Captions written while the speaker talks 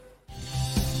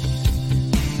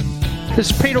This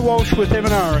is Peter Walsh with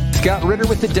M&R. Scott Ritter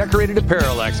with the Decorated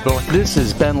Apparel Expo. This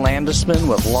is Ben Landesman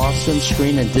with Lawson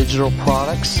Screen and Digital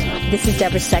Products. This is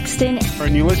Deborah Sexton.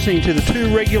 And you're listening to the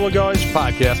Two Regular Guys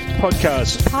Podcast.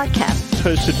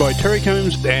 Hosted by Terry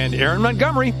Combs and Aaron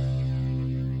Montgomery.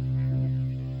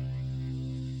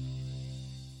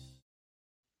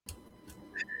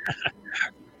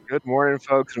 Good morning,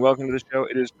 folks, and welcome to the show.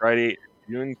 It is Friday,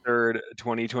 June 3rd,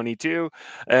 2022,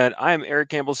 and I'm Eric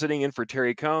Campbell sitting in for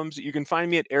Terry Combs. You can find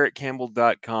me at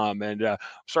ericcampbell.com, and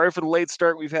sorry for the late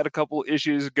start. We've had a couple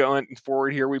issues going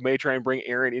forward here. We may try and bring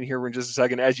Aaron in here in just a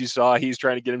second. As you saw, he's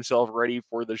trying to get himself ready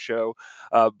for the show,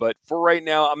 but for right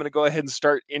now, I'm going to go ahead and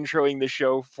start introing the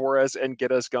show for us and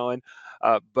get us going,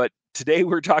 but today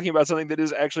we're talking about something that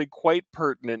is actually quite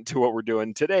pertinent to what we're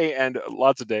doing today and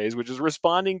lots of days, which is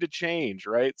responding to change,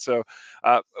 right? So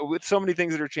with so many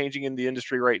things that are changing in the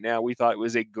industry right now, we thought it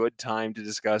was a good time to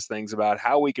discuss things about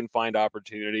how we can find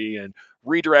opportunity and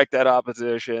redirect that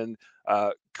opposition,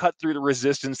 cut through the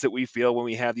resistance that we feel when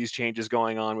we have these changes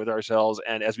going on with ourselves.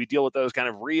 And as we deal with those kind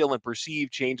of real and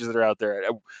perceived changes that are out there,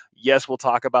 yes, we'll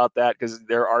talk about that because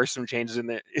there are some changes in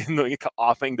the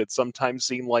offing that sometimes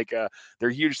seem like they're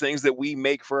huge things that we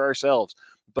make for ourselves.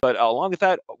 But along with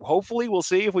that, hopefully we'll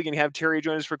see if we can have Terry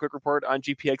join us for a quick report on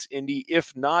GPX Indy.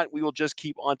 If not, we will just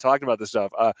keep on talking about this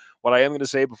stuff. What I am going to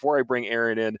say before I bring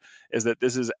Aaron in is that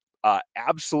this is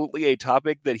absolutely a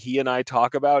topic that he and I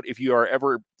talk about. If you are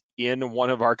ever in one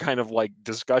of our kind of like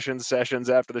discussion sessions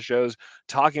after the shows,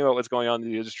 talking about what's going on in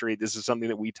the industry, this is something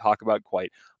that we talk about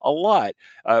quite a lot,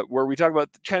 where we talk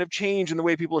about the kind of change and the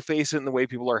way people face it and the way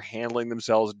people are handling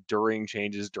themselves during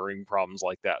changes, during problems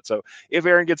like that. So if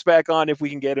Aaron gets back on, if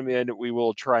we can get him in, we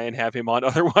will try and have him on.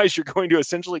 Otherwise, you're going to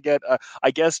essentially get,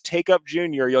 I guess, Take Up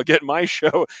Junior. You'll get my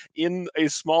show in a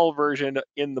small version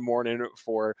in the morning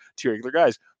for Two Regular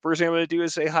Guys. First thing I'm going to do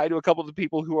is say hi to a couple of the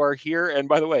people who are here. And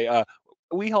by the way,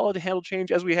 we handle change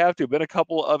as we have to. Been a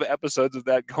couple of episodes of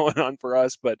that going on for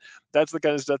us, but that's the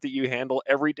kind of stuff that you handle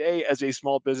every day as a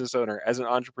small business owner, as an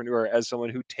entrepreneur, as someone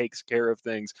who takes care of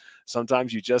things.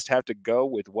 Sometimes you just have to go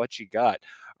with what you got.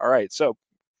 All right, so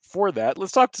for that,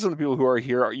 let's talk to some of the people who are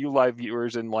here. You live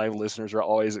viewers and live listeners are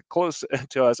always close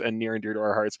to us and near and dear to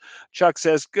our hearts. Chuck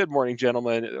says, good morning,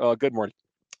 gentlemen. Good morning.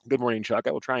 Good morning, Chuck.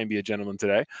 I will try and be a gentleman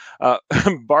today.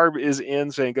 Barb is in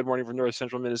saying good morning from North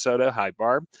Central Minnesota. Hi,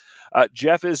 Barb.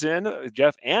 Jeff is in,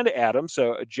 Jeff and Adam.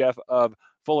 So Jeff of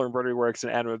Fuller Embroidery Works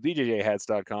and Adam of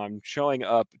BJJHats.com showing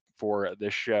up for the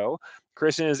show.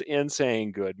 Kristen is in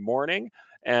saying good morning.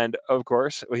 And of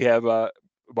course, we have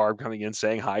Barb coming in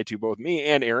saying hi to both me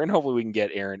and Aaron. Hopefully we can get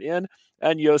Aaron in.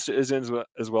 And Yosta is in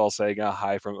as well saying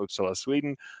hi from Uppsala,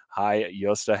 Sweden. Hi,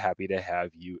 Yosta. Happy to have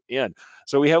you in.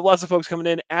 So we have lots of folks coming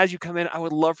in. As you come in, I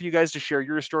would love for you guys to share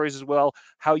your stories as well,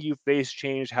 how you face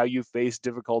change, how you face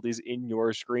difficulties in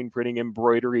your screen printing,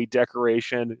 embroidery,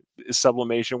 decoration,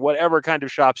 sublimation, whatever kind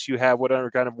of shops you have, whatever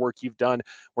kind of work you've done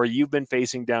where you've been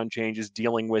facing down changes,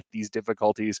 dealing with these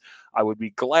difficulties. I would be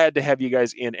glad to have you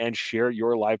guys in and share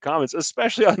your live comments,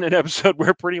 especially on an episode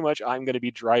where pretty much I'm going to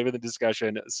be driving the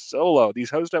discussion solo. These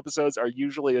host episodes are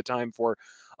usually a time for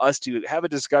us to have a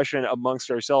discussion amongst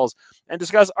ourselves and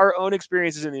discuss our own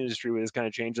experiences in the industry with this kind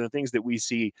of change and the things that we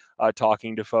see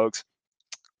talking to folks.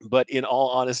 But in all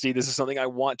honesty, this is something I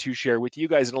want to share with you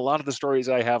guys. And a lot of the stories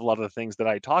I have, a lot of the things that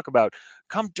I talk about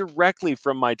come directly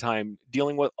from my time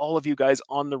dealing with all of you guys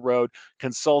on the road,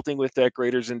 consulting with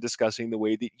decorators and discussing the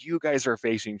way that you guys are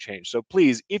facing change. So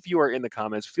please, if you are in the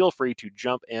comments, feel free to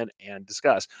jump in and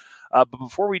discuss. But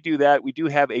before we do that, we do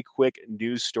have a quick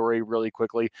news story really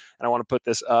quickly, and I want to put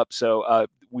this up. So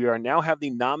we are now have the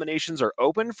nominations are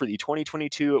open for the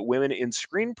 2022 Women in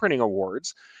Screen Printing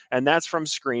Awards, and that's from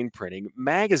Screen Printing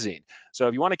Magazine. So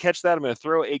if you want to catch that, I'm going to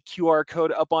throw a QR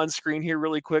code up on screen here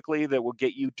really quickly that will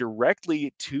get you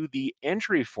directly to the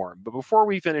entry form. But before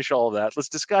we finish all of that, let's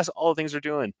discuss all the things they're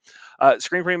doing.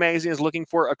 Screen Printing Magazine is looking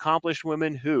for accomplished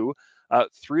women who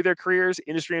through their careers,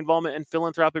 industry involvement, and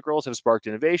philanthropic roles have sparked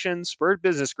innovation, spurred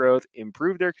business growth,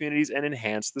 improved their communities, and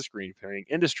enhanced the screen printing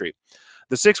industry.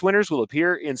 The 6 winners will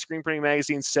appear in Screen Printing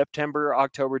Magazine's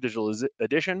September-October digital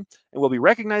edition and will be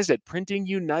recognized at Printing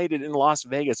United in Las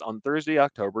Vegas on Thursday,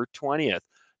 October 20th.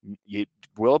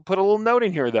 We'll put a little note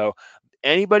in here, though.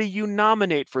 Anybody you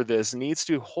nominate for this needs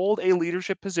to hold a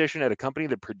leadership position at a company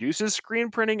that produces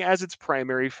screen printing as its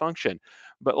primary function.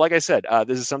 But like I said,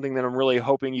 this is something that I'm really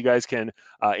hoping you guys can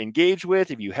engage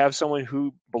with. If you have someone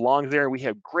who belongs there, we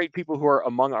have great people who are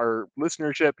among our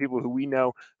listenership, people who we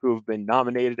know who have been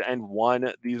nominated and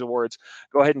won these awards.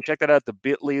 Go ahead and check that out, the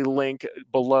bit.ly link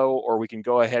below, or we can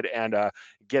go ahead and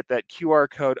get that QR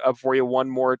code up for you one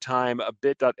more time,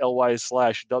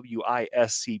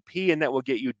 bit.ly/WISCP, and that will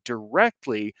get you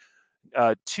directly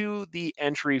to the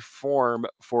entry form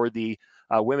for the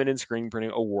Women in Screen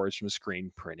Printing Awards from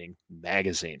Screen Printing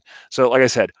Magazine. So, like I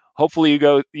said, hopefully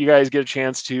you guys get a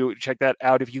chance to check that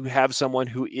out. If you have someone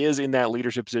who is in that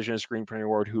leadership position at Screen Printing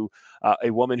Award,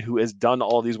 a woman who has done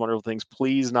all these wonderful things,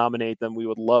 please nominate them. We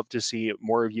would love to see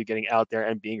more of you getting out there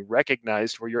and being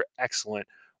recognized for your excellent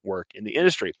work in the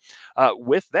industry.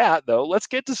 With that, though, let's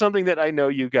get to something that I know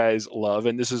you guys love,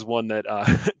 and this is one that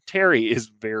Terry is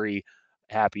very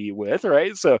happy with,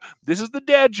 right? So this is the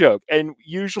dad joke, and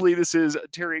usually this is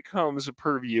Terry Combs'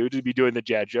 purview to be doing the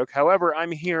dad joke. However,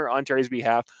 I'm here on Terry's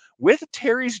behalf with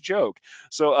Terry's joke.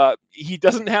 So he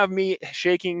doesn't have me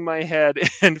shaking my head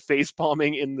and face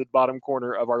palming in the bottom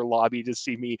corner of our lobby to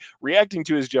see me reacting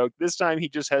to his joke. This time he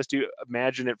just has to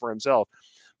imagine it for himself.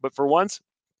 But for once,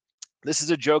 this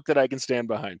is a joke that I can stand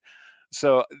behind.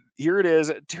 So here it is,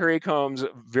 Terry Combs'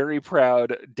 very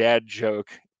proud dad joke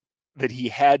that he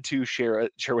had to share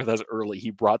with us early.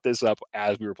 He brought this up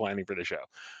as we were planning for the show.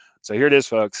 So here it is,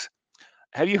 folks.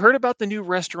 Have you heard about the new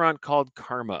restaurant called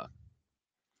Karma?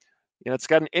 It's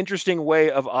got an interesting way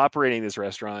of operating this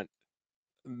restaurant.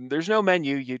 There's no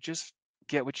menu. You just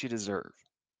get what you deserve.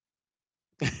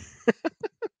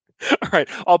 All right,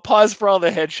 I'll pause for all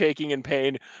the head shaking and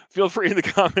pain. Feel free in the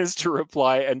comments to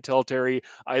reply and tell Terry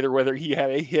either whether he had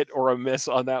a hit or a miss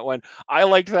on that one. I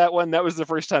liked that one. That was the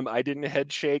first time I didn't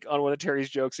head shake on one of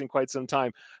Terry's jokes in quite some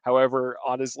time. However,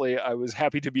 honestly, I was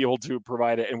happy to be able to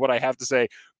provide it. And what I have to say,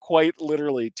 quite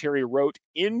literally, Terry wrote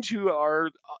into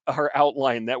our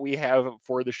outline that we have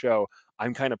for the show.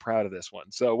 I'm kind of proud of this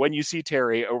one. So when you see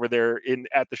Terry over there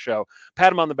at the show,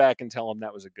 pat him on the back and tell him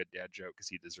that was a good dad joke because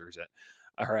he deserves it.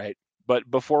 All right. But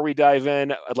before we dive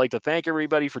in, I'd like to thank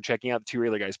everybody for checking out the Two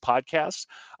Regular Guys podcasts.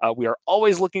 We are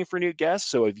always looking for new guests.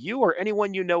 So if you or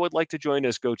anyone you know would like to join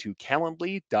us, go to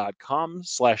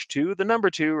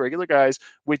calendly.com/2 regular guys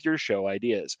with your show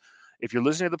ideas. If you're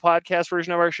listening to the podcast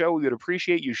version of our show, we would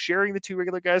appreciate you sharing the Two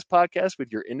Regular Guys podcast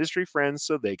with your industry friends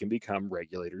so they can become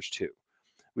regulators too.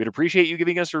 We'd appreciate you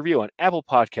giving us a review on Apple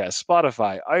Podcasts,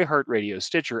 Spotify, iHeartRadio,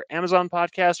 Stitcher, Amazon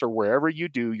Podcasts, or wherever you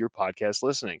do your podcast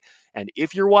listening. And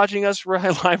if you're watching us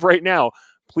live right now,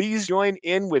 please join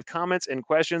in with comments and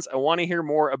questions. I want to hear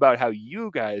more about how you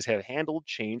guys have handled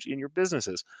change in your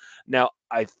businesses. Now,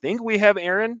 I think we have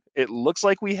Aaron. It looks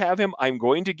like we have him. I'm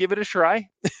going to give it a try.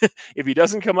 If he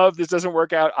doesn't come up, this doesn't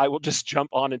work out, I will just jump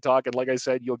on and talk. And like I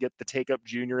said, you'll get the Take Up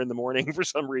Junior in the morning for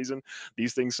some reason.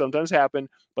 These things sometimes happen.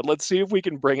 But let's see if we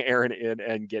can bring Aaron in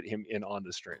and get him in on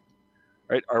the stream.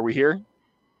 All right, are we here?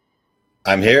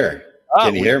 I'm here.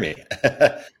 Can you hear me?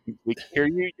 We can hear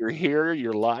you. You're here.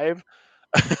 You're live.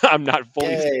 I'm not fully.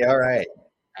 Hey, all right.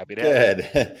 Happy to have you.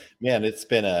 Good. Man, it's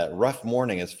been a rough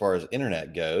morning as far as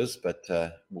internet goes, but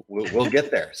we'll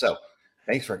get there. So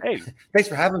thanks for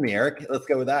having me, Eric. Let's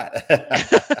go with that.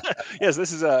 Yes,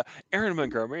 this is Aaron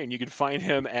Montgomery, and you can find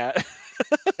him at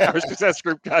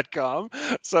OurSuccessGroup.com.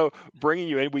 So bringing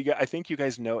you in, I think you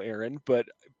guys know Aaron, but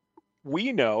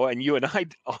we know, and you and I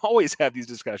always have these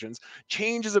discussions,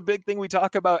 change is a big thing we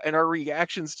talk about and our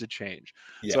reactions to change.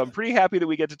 Yeah. So I'm pretty happy that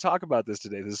we get to talk about this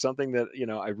today. This is something that,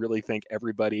 I really think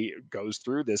everybody goes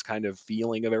through, this kind of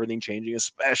feeling of everything changing,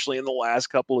 especially in the last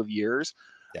couple of years.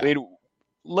 Yeah. I mean,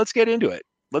 let's get into it.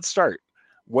 Let's start.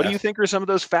 What do you think are some of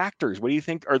those factors? What do you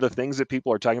think are the things that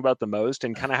people are talking about the most?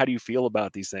 And kind of how do you feel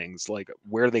about these things? Like,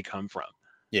 where do they come from?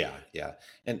 Yeah.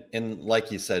 And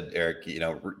like you said, Eric,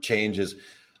 change is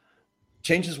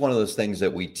one of those things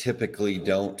that we typically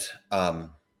don't,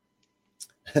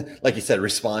 like you said,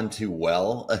 respond to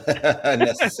well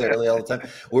necessarily all the time.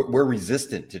 We're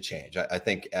resistant to change. I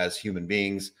think as human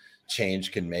beings,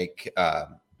 change can make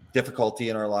difficulty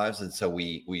in our lives. And so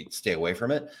we stay away from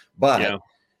it. But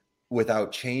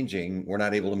without changing, we're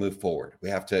not able to move forward. We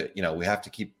have to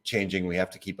keep changing. We have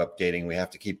to keep updating. We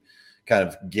have to keep kind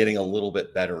of getting a little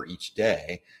bit better each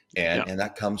day. And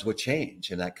that comes with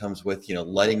change, and that comes with,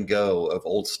 letting go of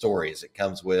old stories. It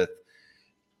comes with,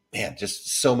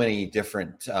 just so many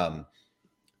different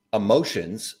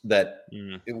emotions that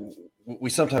we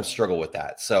sometimes struggle with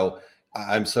that. So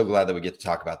I'm so glad that we get to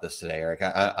talk about this today, Eric.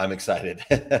 I'm excited.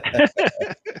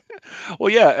 Well,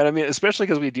 yeah. And I mean, especially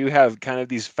because we do have kind of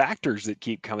these factors that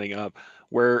keep coming up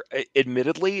where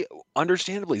admittedly,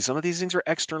 understandably, some of these things are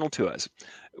external to us.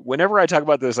 whenever I talk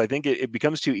about this, I think it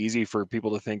becomes too easy for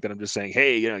people to think that I'm just saying,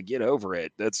 hey, get over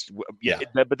it.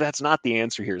 But that's not the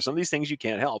answer here. Some of these things you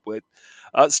can't help with.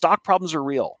 Stock problems are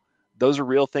real. Those are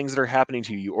real things that are happening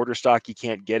to you. You order stock, you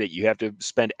can't get it. You have to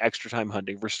spend extra time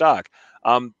hunting for stock.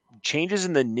 Changes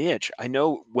in the niche. I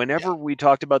know whenever we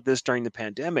talked about this during the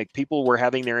pandemic, people were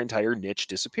having their entire niche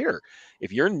disappear.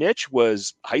 If your niche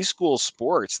was high school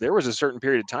sports, there was a certain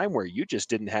period of time where you just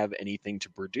didn't have anything to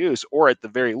produce, or at the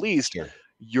very least,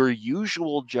 your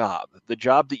usual job, the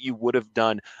job that you would have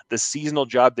done, the seasonal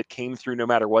job that came through no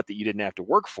matter what, that you didn't have to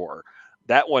work for.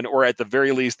 That one, or at the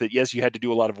very least, that yes, you had to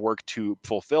do a lot of work to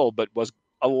fulfill, but was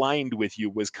aligned with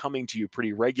you, was coming to you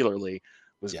pretty regularly,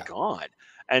 was gone.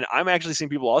 And I'm actually seeing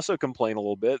people also complain a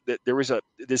little bit that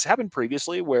this happened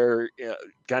previously where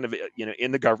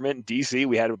in the government in DC,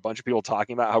 we had a bunch of people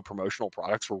talking about how promotional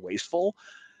products were wasteful.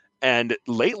 And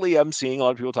lately I'm seeing a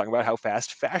lot of people talking about how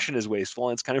fast fashion is wasteful,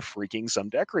 and it's kind of freaking some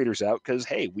decorators out because,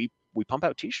 hey, we pump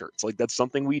out t-shirts. Like, that's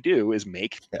something we do, is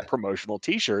make promotional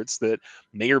t-shirts that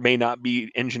may or may not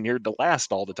be engineered to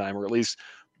last all the time, or at least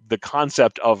the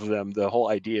concept of them, the whole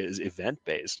idea is event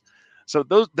based. So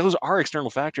those are external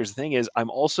factors. The thing is,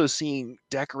 I'm also seeing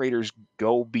decorators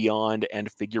go beyond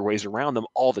and figure ways around them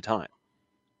all the time.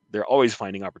 They're always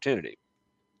finding opportunity.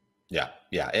 Yeah.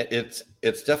 It's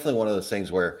definitely one of those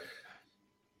things where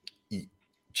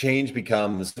change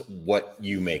becomes what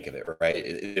you make of it, right?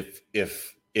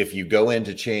 If you go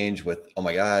into change with, oh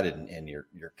my God, and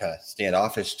you're kind of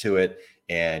standoffish to it,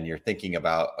 and you're thinking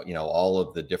about, all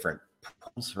of the different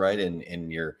problems, right?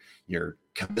 And you're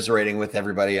commiserating with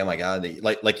everybody. Oh my God,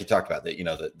 like you talked about,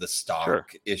 the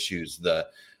stock issues, the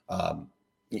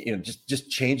just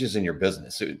changes in your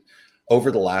business. Over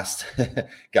the last,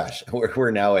 gosh,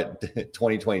 we're now at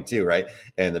 2022, right?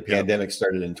 And the pandemic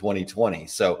started in 2020.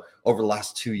 So over the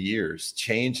last 2 years,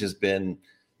 change has been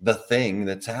the thing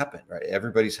that's happened, right?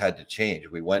 Everybody's had to change.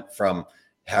 We went from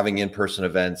having in-person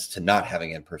events to not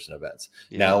having in-person events.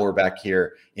 Now we're back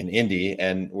here in Indy,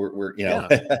 and we're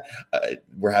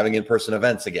we're having in-person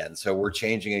events again. So we're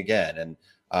changing again. And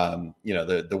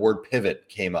the word pivot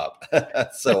came up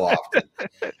so often.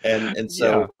 And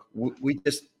so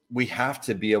we have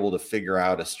to be able to figure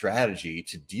out a strategy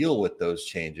to deal with those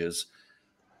changes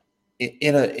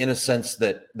in a sense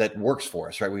that works for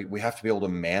us, right? We have to be able to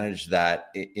manage that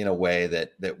in a way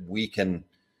that we can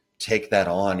take that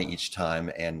on each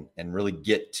time and really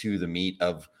get to the meat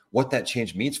of what that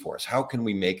change means for us. How can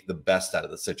we make the best out of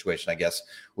the situation, I guess,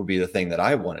 would be the thing that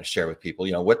I want to share with people.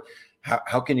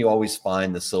 How can you always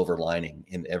find the silver lining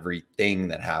in everything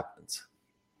that happens?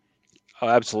 Oh,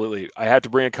 absolutely. I have to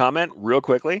bring a comment real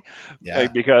quickly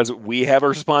because we have a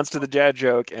response to the dad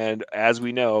joke. And as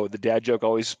we know, the dad joke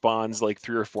always spawns like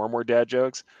 3 or 4 more dad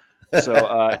jokes.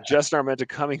 So Justin Armenta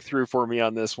coming through for me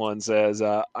on this one says,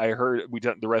 I heard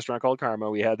the restaurant called Karma.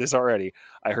 We had this already.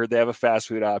 I heard they have a fast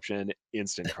food option,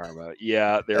 Instant Karma.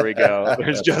 Yeah, there we go.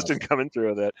 There's Justin coming through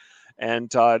with it.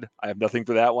 And Todd, I have nothing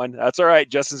for that one. That's all right.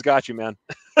 Justin's got you, man.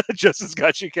 Justin's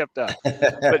got you kept up.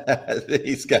 But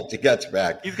he's got you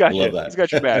back. He's got you. He's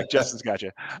got your back. Justin's got you.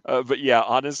 But yeah,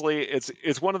 honestly,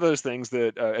 it's one of those things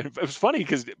that it was funny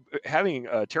because having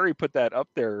Terry put that up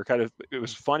there, it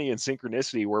was funny in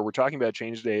synchronicity where we're talking about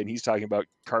change today and he's talking about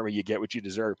karma. You get what you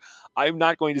deserve. I'm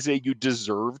not going to say you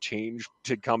deserve change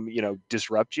to come,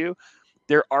 disrupt you.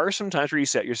 There are some times where you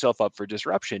set yourself up for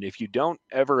disruption. If you don't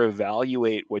ever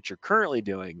evaluate what you're currently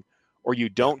doing, or you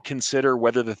don't consider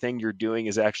whether the thing you're doing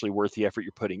is actually worth the effort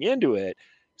you're putting into it,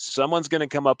 someone's going to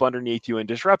come up underneath you and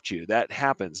disrupt you. That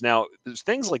happens. Now, there's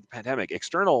things like the pandemic,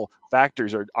 external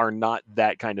factors are not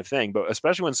that kind of thing, but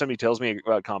especially when somebody tells me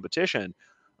about competition,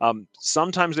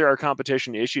 sometimes there are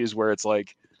competition issues where it's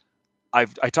like, I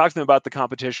talked to them about the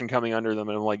competition coming under them,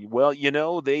 and I'm like, well,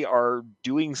 they are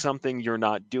doing something you're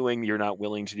not doing, you're not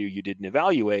willing to do, you didn't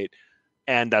evaluate,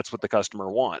 and that's what the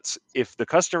customer wants. If the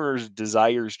customer's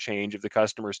desires change, if the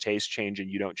customer's tastes change,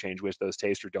 and you don't change with those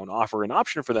tastes or don't offer an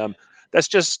option for them,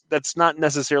 that's not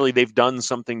necessarily they've done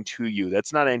something to you.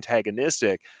 That's not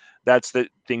antagonistic. That's that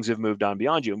things have moved on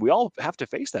beyond you. And we all have to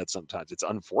face that sometimes. It's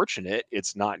unfortunate.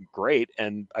 It's not great.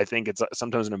 And I think it's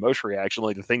sometimes an emotional reaction,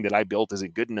 like the thing that I built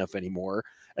isn't good enough anymore.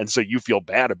 And so you feel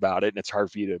bad about it and it's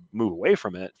hard for you to move away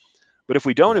from it. But if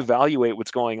we don't evaluate what's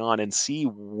going on and see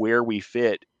where we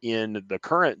fit in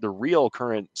the real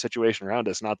current situation around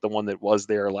us, not the one that was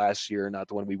there last year, not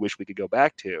the one we wish we could go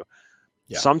back to,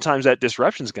 sometimes that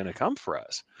disruption is going to come for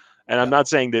us. And I'm not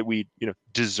saying that we,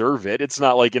 deserve it. It's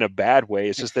not like in a bad way.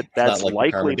 It's just that's like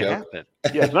likely to happen.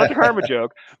 Yeah, it's not the karma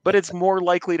joke, but it's more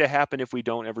likely to happen if we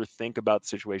don't ever think about the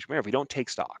situation, if we don't take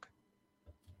stock.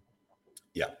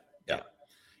 Yeah.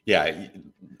 Yeah,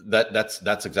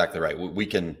 that's exactly right. We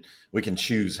can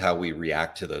choose how we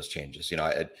react to those changes.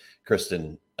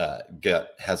 Kristen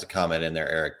has a comment in there,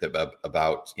 Eric,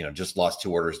 about just lost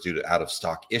 2 orders due to out of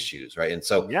stock issues, right? And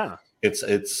so Yeah,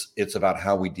 it's about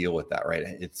how we deal with that, right?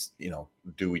 It's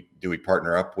do we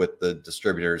partner up with the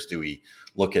distributors? Do we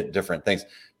look at different things?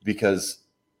 Because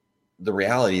the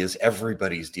reality is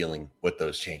everybody's dealing with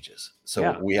those changes,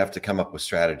 so we have to come up with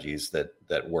strategies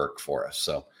that work for us.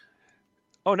 So.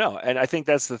 Oh no, and I think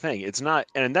that's the thing. It's not,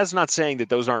 and that's not saying that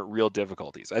those aren't real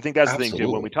difficulties. I think that's the thing too.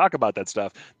 When we talk about that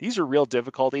stuff, these are real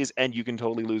difficulties, and you can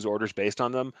totally lose orders based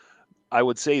on them. I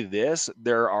would say this: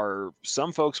 there are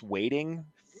some folks waiting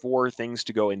for things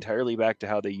to go entirely back to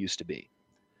how they used to be,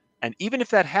 and even if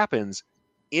that happens,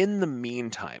 in the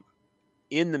meantime,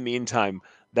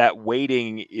 that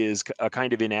waiting is a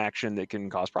kind of inaction that can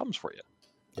cause problems for you.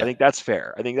 I think that's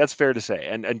fair. I think that's fair to say.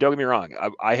 And don't get me wrong,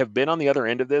 I have been on the other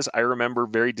end of this. I remember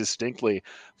very distinctly,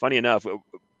 funny enough,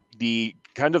 the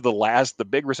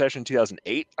big recession in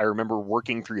 2008. I remember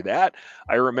working through that.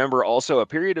 I remember also a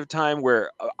period of time where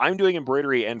I'm doing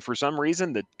embroidery, and for some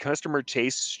reason the customer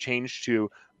tastes changed to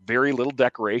very little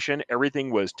decoration.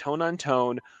 Everything was tone on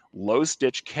tone, low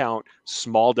stitch count,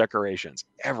 small decorations,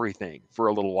 everything for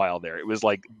a little while there. It was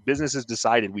like businesses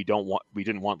decided we didn't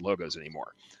want logos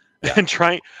anymore. Yeah. And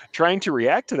trying to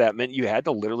react to that meant you had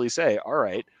to literally say, all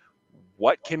right,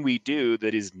 what can we do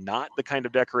that is not the kind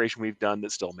of decoration we've done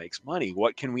that still makes money?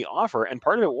 What can we offer? And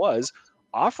part of it was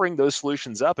offering those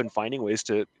solutions up and finding ways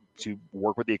to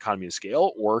work with the economy of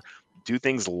scale, or do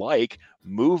things like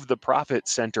move the profit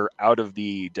center out of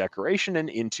the decoration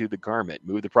and into the garment,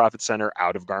 move the profit center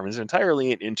out of garments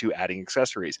entirely and into adding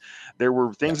accessories. There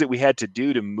were things that we had to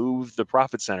do to move the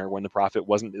profit center when the profit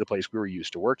wasn't the place we were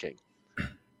used to working.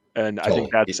 And totally. I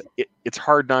think that's it's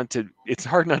hard not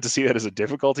to see that as a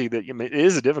difficulty. It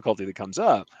is a difficulty that comes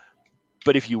up.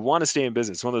 But if you want to stay in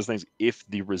business, it's one of those things. If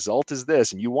the result is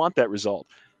this, and you want that result,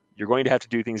 you're going to have to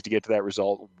do things to get to that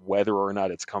result, whether or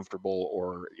not it's comfortable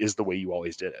or is the way you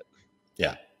always did it.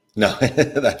 Yeah, no,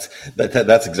 that's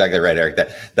exactly right, Eric.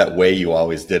 That way you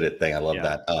always did it thing. I love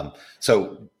that.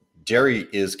 So Jerry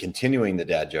is continuing the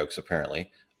dad jokes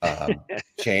apparently.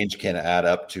 Change can add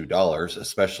up to dollars,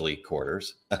 especially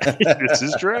quarters. This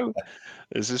is true.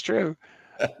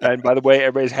 And by the way,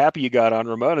 everybody's happy you got on.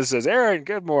 Ramona says, Aaron,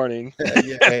 good morning.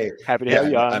 Hey, happy to have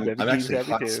you on. I'm actually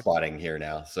hot spotting here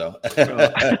now. So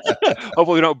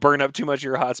hopefully we don't burn up too much of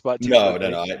your hotspot.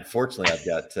 No. Fortunately,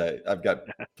 I've got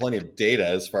plenty of data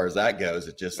as far as that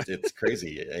goes. It's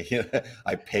crazy.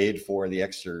 I paid for the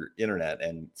extra internet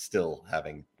and still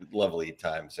having lovely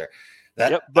times there.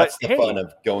 That's the fun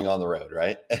of going on the road,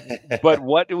 right? But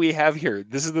what do we have here?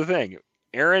 This is the thing.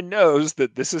 Aaron knows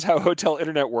that this is how hotel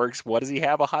internet works. What does he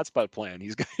have? A hotspot plan.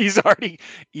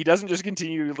 He doesn't just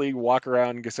continually walk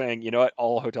around saying, you know what,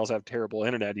 all hotels have terrible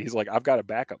internet. He's like, I've got a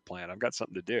backup plan. I've got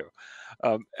something to do.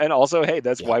 And also, hey,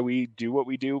 that's why we do what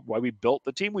we do, why we built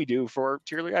the team we do for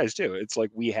Tierly Guys too. It's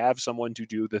like we have someone to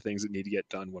do the things that need to get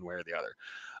done one way or the other.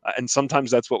 And sometimes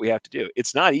that's what we have to do.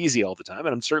 It's not easy all the time,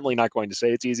 and I'm certainly not going to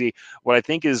say it's easy. What I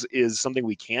think is something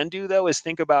we can do, though, is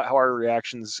think about how our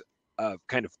reactions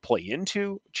kind of play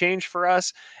into change for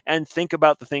us, and think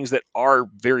about the things that are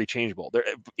very changeable. They're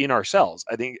in ourselves.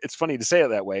 I think it's funny to say it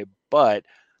that way, but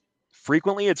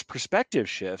frequently it's perspective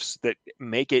shifts that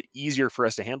make it easier for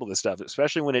us to handle this stuff,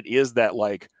 especially when it is that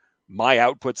like, my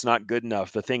output's not good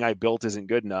enough, the thing I built isn't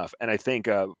good enough. And I think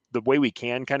the way we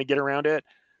can kind of get around it,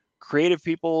 creative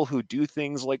people who do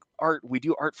things like art, we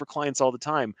do art for clients all the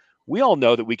time. We all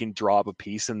know that we can draw up a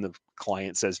piece and the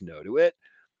client says no to it.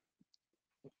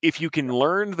 If you can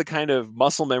learn the kind of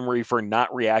muscle memory for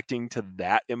not reacting to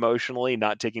that emotionally,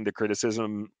 not taking the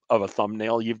criticism of a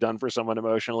thumbnail you've done for someone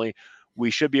emotionally,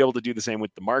 we should be able to do the same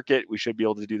with the market. We should be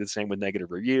able to do the same with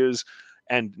negative reviews,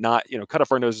 and not, cut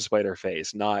off our nose to spite our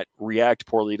face, not react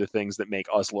poorly to things that make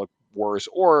us look worse,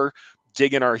 or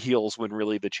dig in our heels when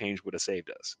really the change would have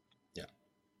saved us.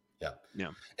 Yeah.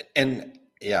 And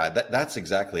that's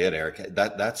exactly it, Eric.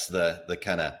 That's the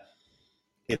kind of,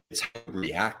 it's how you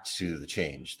react to the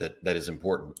change that is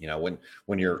important.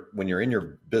 When you're in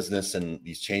your business and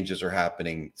these changes are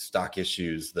happening, stock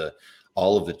issues,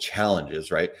 all of the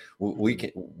challenges, right?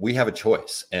 We have a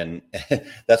choice, and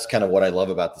that's kind of what I love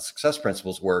about the Success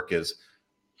Principles work is,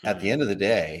 at the end of the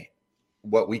day,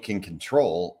 what we can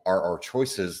control are our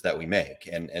choices that we make,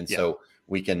 and so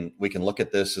we can look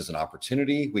at this as an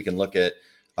opportunity. We can look at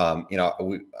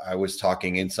I was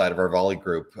talking inside of our volley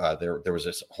group. There was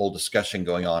this whole discussion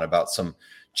going on about some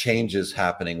changes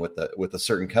happening with a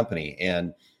certain company,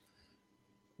 and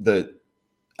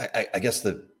I guess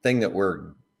the thing that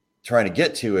we're trying to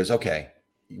get to is, okay,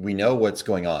 we know what's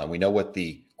going on. We know what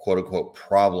the quote unquote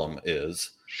problem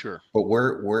is. Sure. But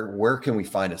where can we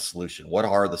find a solution? What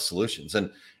are the solutions?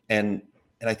 And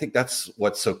I think that's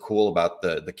what's so cool about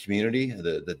the community,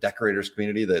 the decorators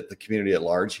community, the community at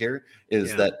large here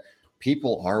is that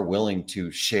people are willing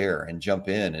to share and jump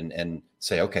in and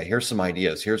say, okay, here's some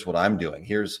ideas. Here's what I'm doing.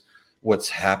 Here's what's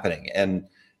happening. And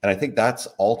I think that's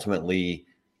ultimately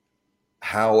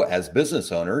how, as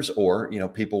business owners or,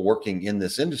 people working in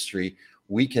this industry,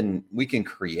 we can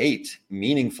create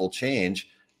meaningful change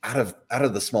out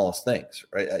of the smallest things,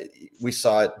 right? We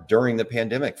saw it during the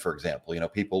pandemic, for example.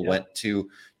 People went to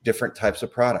different types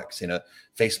of products.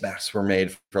 Face masks were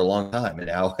made for a long time, and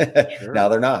now now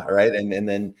they're not, right? And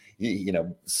then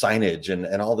signage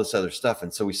and all this other stuff.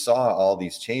 And so we saw all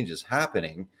these changes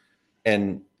happening,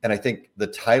 and I think the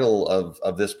title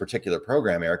of this particular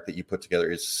program, Eric, that you put together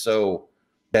is so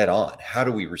dead on. How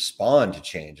do we respond to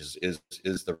change is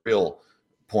the real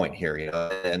point here,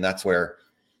 and that's where,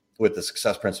 with the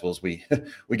success principles, we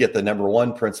get the number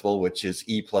one principle, which is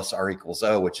E plus R equals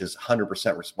O, which is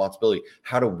 100% responsibility.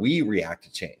 How do we react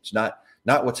to change? Not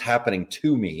what's happening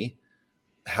to me.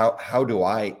 How do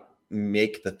I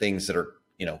make the things that are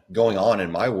going on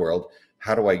in my world?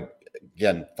 How do I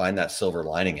again find that silver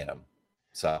lining in them?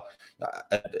 So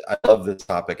I love this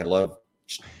topic. I love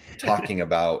talking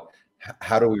about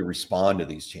how do we respond to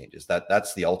these changes?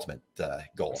 That's the ultimate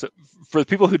goal. So for the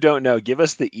people who don't know, give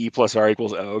us the E plus R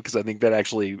equals O, because I think that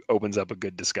actually opens up a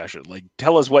good discussion. Like,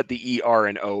 tell us what the E, R,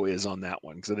 and O is on that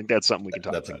one, because I think that's something we can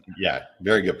talk about. Yeah,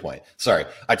 very good point. Sorry,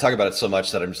 I talk about it so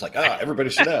much that I'm just like,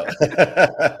 everybody should know.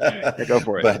 Go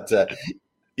for it. But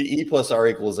E plus R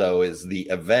equals O is the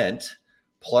event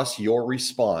plus your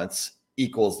response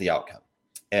equals the outcome.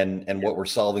 And what we're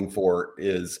solving for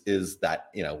is that,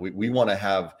 we want to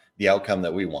have the outcome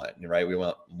that we want, right? We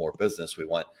want more business. We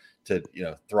want to,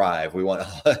 thrive. We want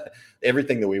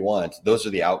everything that we want. Those are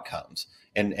the outcomes.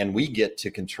 And we get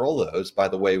to control those by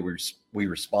the way we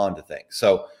respond to things.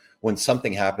 So when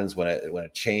something happens, when a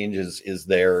change is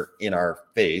there in our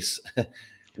face,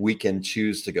 we can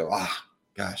choose to go,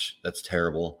 gosh, that's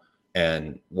terrible,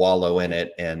 and wallow in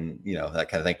it, and that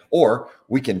kind of thing. Or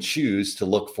we can choose to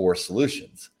look for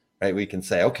solutions, right? We can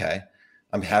say, okay,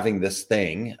 I'm having this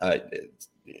thing.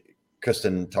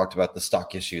 Kristen talked about the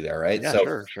stock issue there, right? Yeah,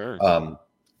 so, sure.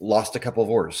 Lost a couple of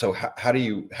orders. So how do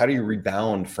you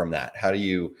rebound from that? How do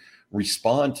you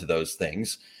respond to those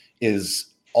things?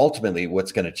 Is ultimately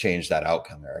what's going to change that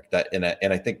outcome, Eric. And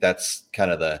I think that's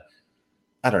kind of the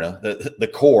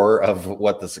core of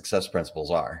what the success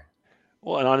principles are.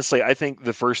 Well, and honestly, I think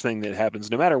the first thing that happens,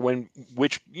 no matter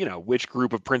which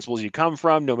group of principles you come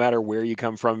from, no matter where you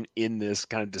come from in this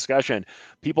kind of discussion,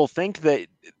 people think that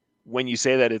when you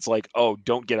say that, it's like, oh,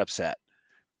 don't get upset.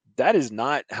 That is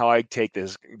not how I take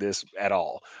this at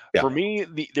all. Yeah. For me,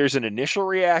 there's an initial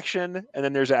reaction, and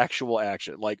then there's actual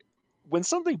action. Like, when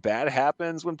something bad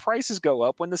happens, when prices go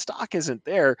up, when the stock isn't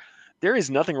there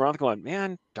is nothing wrong with going,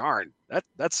 man, darn,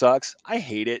 that sucks. I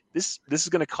hate it. This is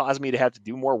going to cause me to have to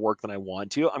do more work than I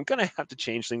want to. I'm going to have to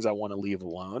change things I want to leave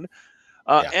alone.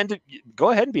 And to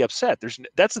go ahead and be upset.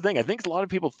 That's the thing. I think a lot of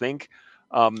people think,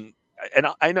 and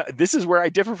I know this is where I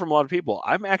differ from a lot of people.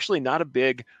 I'm actually not a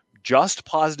big just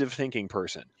positive thinking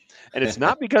person. And it's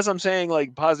not because I'm saying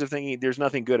like positive thinking, there's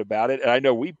nothing good about it. And I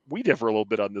know we differ a little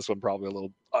bit on this one, probably a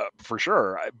little for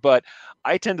sure. But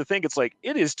I tend to think it's like,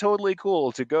 it is totally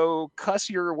cool to go cuss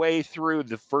your way through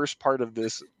the first part of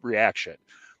this reaction,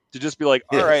 to just be like,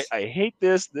 all right, I hate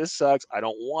this. This sucks. I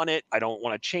don't want it. I don't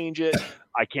want to change it.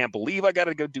 I can't believe I got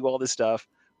to go do all this stuff.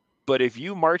 But if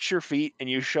you march your feet and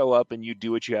you show up and you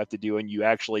do what you have to do, and you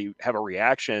actually have a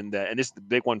reaction and this is the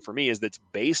big one for me, is that's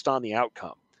based on the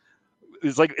outcome.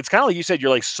 It's kind of like you said,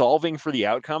 you're like solving for the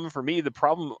outcome. For me, the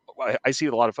problem I see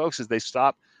with a lot of folks is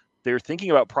they're thinking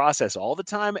about process all the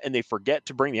time, and they forget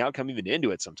to bring the outcome even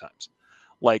into it sometimes.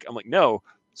 Like, I'm like, no,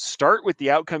 start with the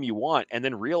outcome you want, and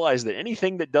then realize that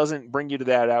anything that doesn't bring you to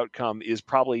that outcome is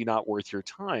probably not worth your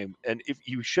time. And if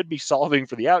you should be solving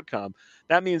for the outcome,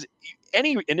 that means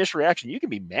any initial reaction, you can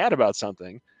be mad about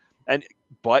something,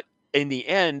 but in the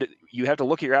end, you have to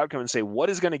look at your outcome and say, what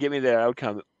is going to get me that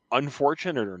outcome,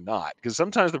 unfortunate or not? Because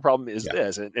sometimes the problem is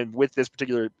this, and with this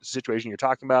particular situation you're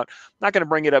talking about, I'm not going to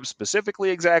bring it up specifically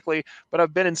exactly, but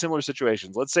I've been in similar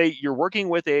situations. Let's say you're working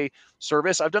with a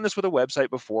service. I've done this with a website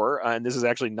before, and this is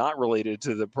actually not related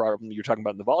to the problem you're talking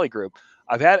about in the Volley group.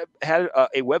 I've had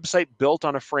a website built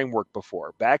on a framework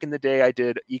before. Back in the day, I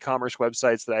did e-commerce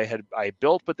websites that I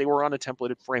built, but they were on a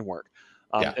templated framework.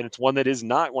 And it's one that is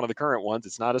not one of the current ones.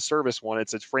 It's not a service one.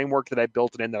 It's a framework that I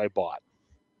built it in, that I bought.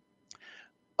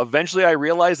 Eventually, I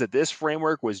realized that this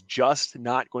framework was just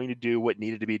not going to do what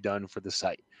needed to be done for the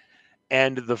site.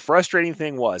 And the frustrating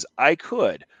thing was I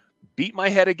could beat my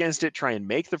head against it, try and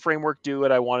make the framework do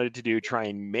what I wanted it to do, try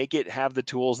and make it have the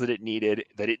tools that it needed,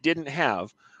 that it didn't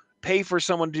have, pay for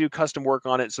someone to do custom work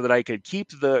on it so that I could keep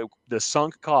the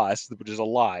sunk costs, which is a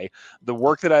lie, the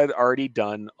work that I'd already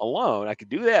done alone. I could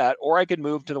do that, or I could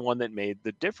move to the one that made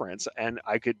the difference, and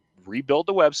I could rebuild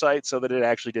the website so that it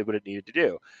actually did what it needed to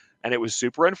do. And it was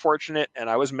super unfortunate, and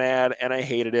I was mad, and I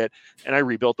hated it, and I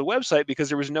rebuilt the website because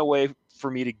there was no way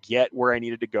for me to get where I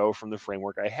needed to go from the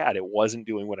framework I had. It wasn't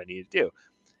doing what I needed to do.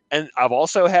 And I've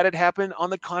also had it happen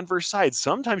on the converse side.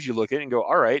 Sometimes you look at it and go,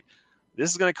 all right, this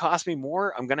is going to cost me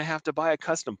more. I'm going to have to buy a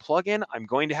custom plugin. I'm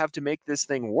going to have to make this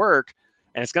thing work,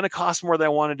 and it's going to cost more than I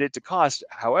wanted it to cost.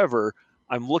 However,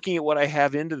 I'm looking at what I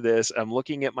have into this. I'm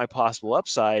looking at my possible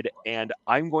upside, and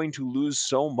I'm going to lose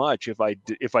so much if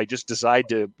I just decide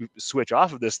to switch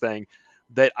off of this thing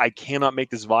that I cannot make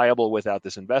this viable without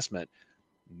this investment.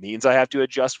 Means I have to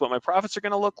adjust what my profits are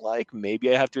going to look like.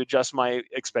 Maybe I have to adjust my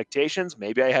expectations.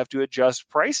 Maybe I have to adjust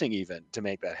pricing even to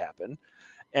make that happen.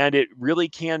 And it really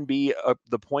can be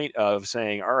the point of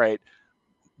saying, all right,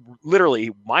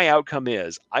 literally my outcome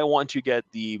is I want to get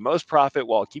the most profit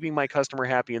while keeping my customer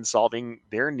happy and solving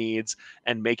their needs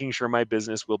and making sure my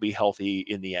business will be healthy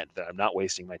in the end, that I'm not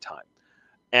wasting my time.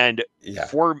 And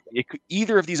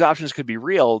either of these options could be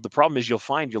real. The problem is you'll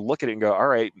look at it and go, all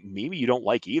right, maybe you don't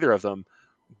like either of them,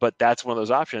 but that's one of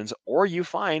those options. Or you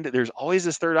find there's always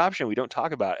this third option we don't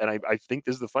talk about. And I think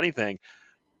this is the funny thing.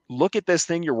 Look at this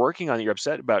thing you're working on that you're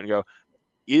upset about and go,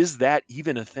 is that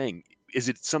even a thing? Is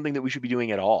it something that we should be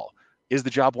doing at all? Is the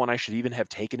job one I should even have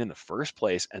taken in the first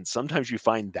place? And sometimes you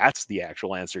find that's the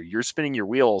actual answer. You're spinning your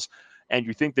wheels and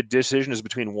you think the decision is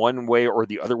between one way or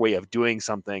the other way of doing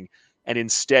something. And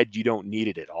instead you don't need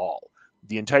it at all.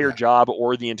 The entire job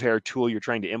or the entire tool you're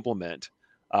trying to implement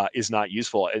is not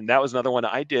useful. And that was another one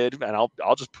I did. And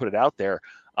I'll just put it out there.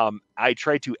 I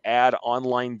tried to add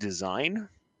online design.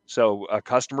 So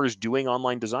customers doing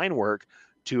online design work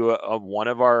to one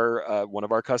of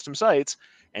our custom sites,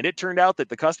 and it turned out that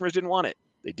the customers didn't want it.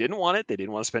 They didn't want it. They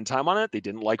didn't want to spend time on it. They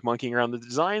didn't like monkeying around the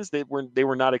designs. They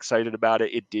were not excited about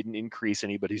it. It didn't increase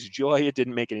anybody's joy. It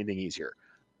didn't make anything easier.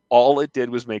 All it did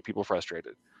was make people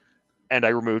frustrated. And I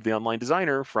removed the online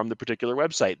designer from the particular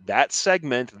website. That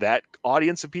segment, that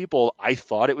audience of people, I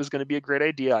thought it was going to be a great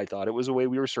idea. I thought it was a way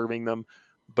we were serving them,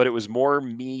 but it was more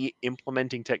me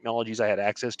implementing technologies I had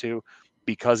access to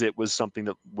because it was something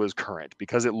that was current,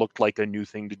 because it looked like a new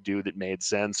thing to do that made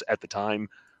sense at the time.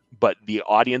 But the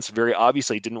audience very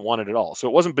obviously didn't want it at all. So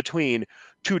it wasn't between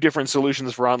two different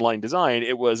solutions for online design.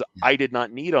 It was, I did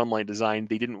not need online design.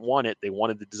 They didn't want it. They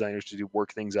wanted the designers to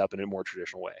work things up in a more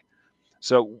traditional way.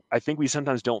 So I think we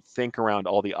sometimes don't think around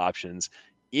all the options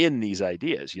in these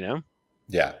ideas, you know?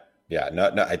 Yeah.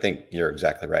 No, I think you're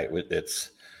exactly right.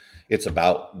 It's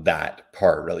about that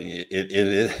part, really. It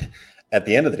is. At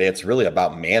the end of the day, it's really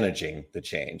about managing the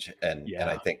change, and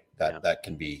I think that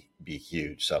can be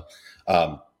huge. So,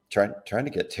 trying to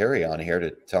get Terry on here to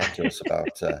talk to us about.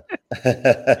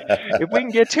 If we can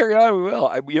get Terry on,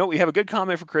 we will. We have a good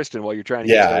comment from Kristen while you're trying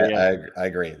to. Yeah, I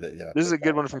agree. This is a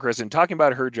good one from Kristen talking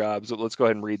about her jobs. Let's go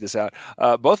ahead and read this out.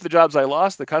 Both the jobs I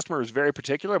lost, the customer was very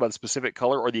particular about the specific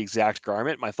color or the exact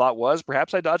garment. My thought was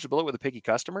perhaps I dodged a bullet with a picky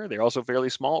customer. They're also fairly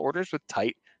small orders with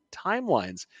tight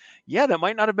timelines. Yeah, that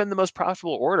might not have been the most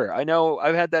profitable order. I know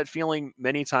I've had that feeling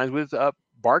many times with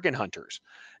bargain hunters,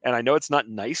 and I know it's not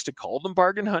nice to call them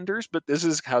bargain hunters, but this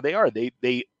is how they are.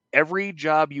 They every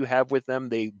job you have with them,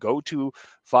 they go to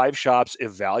 5 shops,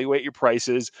 evaluate your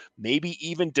prices, maybe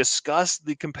even discuss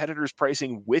the competitors'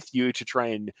 pricing with you to try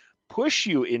and push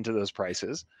you into those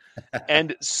prices,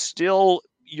 and still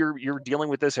you're dealing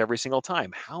with this every single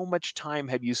time. How much time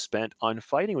have you spent on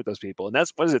fighting with those people? And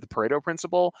that's, what is it, the Pareto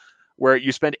principle, where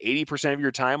you spend 80% of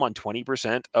your time on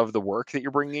 20% of the work that you're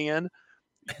bringing in?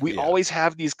 We always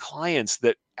have these clients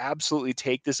that absolutely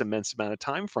take this immense amount of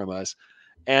time from us.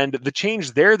 And the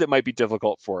change there that might be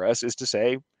difficult for us is to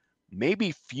say,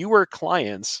 maybe fewer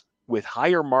clients with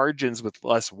higher margins with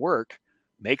less work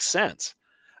makes sense.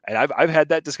 And I've had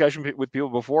that discussion with people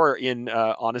before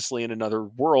honestly, in another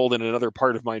world, in another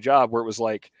part of my job, where it was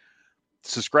like,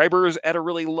 subscribers at a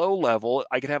really low level,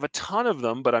 I could have a ton of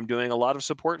them, but I'm doing a lot of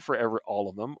support for all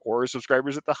of them. Or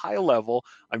subscribers at the high level,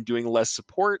 I'm doing less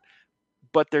support,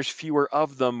 but there's fewer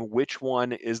of them. Which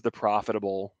one is the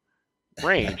profitable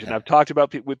range? And I've talked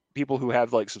about with people who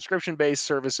have like subscription-based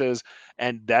services,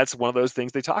 and that's one of those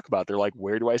things they talk about. They're like,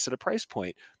 where do I set a price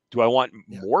point? Do I want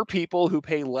more people who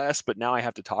pay less, but now I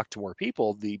have to talk to more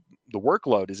people? The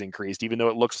workload is increased, even though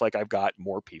it looks like I've got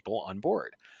more people on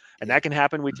board. And that can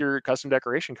happen with your custom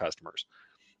decoration customers.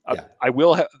 I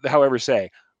will, however, say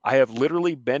I have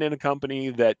literally been in a company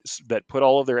that put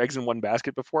all of their eggs in one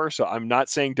basket before. So I'm not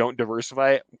saying don't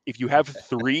diversify. If you have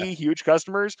 3 huge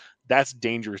customers, that's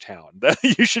danger town.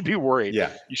 You should be worried.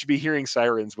 Yeah. You should be hearing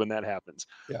sirens when that happens,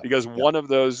 because one of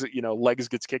those, legs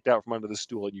gets kicked out from under the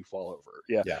stool and you fall over.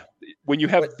 Yeah. When you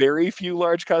have very few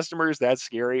large customers, that's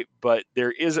scary. But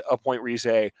there is a point where you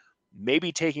say,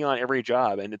 maybe taking on every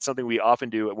job, and it's something we often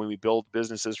do when we build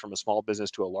businesses from a small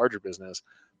business to a larger business.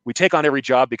 We take on every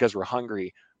job because we're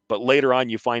hungry, but later on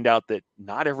you find out that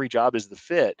not every job is the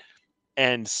fit,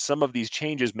 and some of these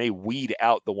changes may weed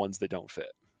out the ones that don't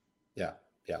fit. Yeah.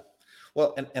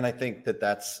 Well, and I think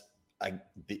that's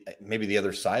maybe the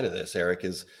other side of this, Eric,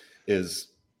 is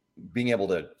being able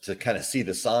to kind of see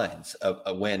the signs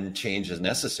of when change is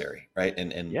necessary, right?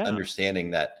 And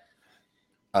understanding that.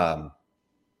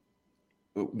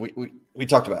 I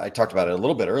talked about it a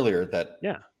little bit earlier, that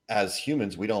as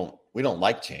humans, we don't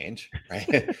like change,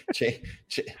 right?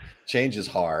 Change is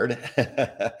hard,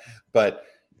 but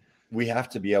we have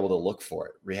to be able to look for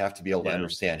it. We have to be able to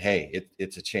understand, hey,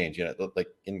 it's a change. Like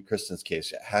in Kristen's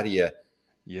case, how do you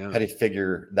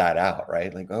figure that out,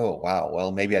 right? Like, oh, wow,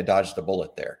 well, maybe I dodged a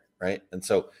bullet there, right? And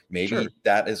so maybe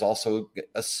that is also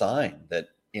a sign that,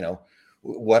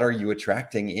 what are you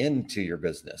attracting into your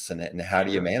business, and how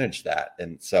do you manage that?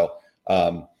 And so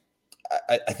I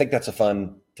think that's a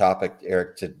fun topic,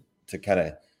 Eric, to kind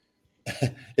of,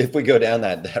 if we go down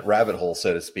that rabbit hole,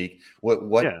 so to speak,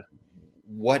 what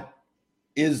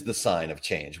is the sign of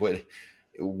change?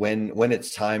 When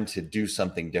it's time to do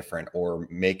something different or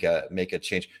make a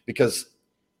change? Because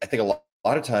I think a lot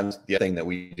of times the other thing that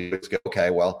we do is go,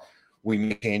 okay, well, we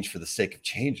make change for the sake of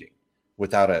changing,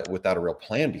 without a real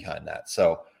plan behind that.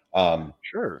 So that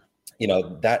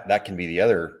can be the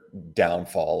other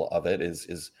downfall of it,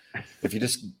 is if you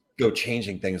just go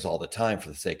changing things all the time for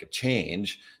the sake of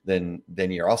change, then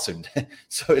you're also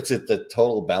so it's the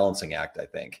total balancing act, I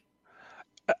think.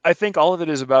 I think all of it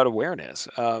is about awareness.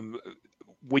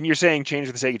 When you're saying change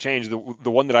for the sake of change, the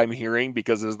one that I'm hearing,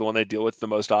 because this is the one I deal with the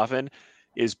most often,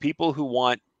 is people who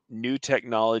want new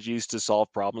technologies to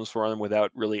solve problems for them without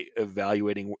really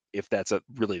evaluating if that's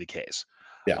really the case.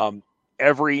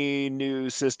 Every new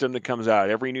system that comes out,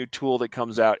 every new tool that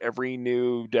comes out, every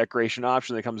new decoration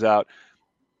option that comes out,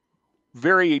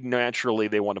 very naturally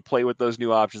they want to play with those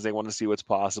new options. They want to see what's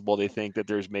possible. They think that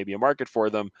there's maybe a market for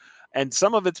them. And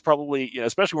some of it's probably,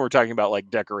 especially when we're talking about like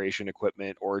decoration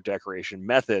equipment or decoration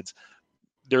methods,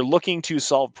 they're looking to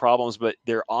solve problems, but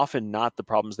they're often not the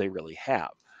problems they really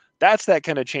have. That's that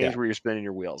kind of change where you're spinning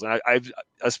your wheels. And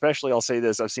I'll say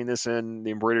this, I've seen this in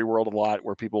the embroidery world a lot,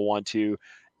 where people want to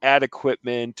add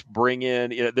equipment, bring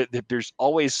in, there's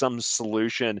always some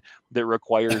solution that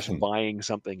requires buying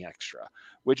something extra,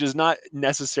 which is not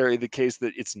necessarily the case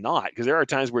that it's not, because there are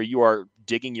times where you are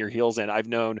digging your heels in. I've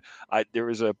known, there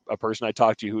was a person I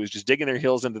talked to who was just digging their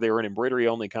heels into, they were an embroidery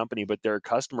only company, but their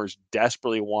customers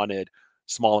desperately wanted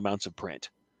small amounts of print.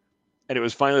 And it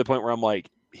was finally the point where I'm like,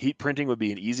 heat printing would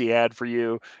be an easy ad for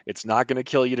you. It's not going to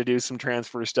kill you to do some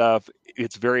transfer stuff.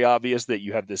 It's very obvious that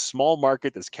you have this small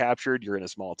market that's captured. You're in a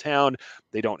small town.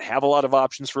 They don't have a lot of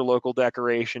options for local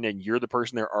decoration, and you're the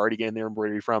person they're already getting their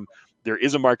embroidery from. There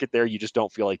is a market there. You just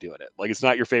don't feel like doing it. Like, it's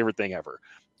not your favorite thing ever.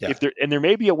 And there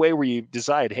may be a way where you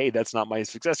decide, hey, that's not my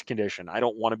success condition. I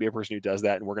don't want to be a person who does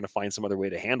that, and we're going to find some other way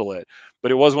to handle it.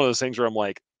 But it was one of those things where I'm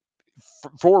like,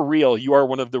 for real, you are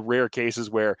one of the rare cases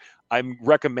where I'm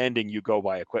recommending you go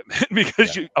buy equipment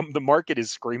because the market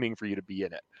is screaming for you to be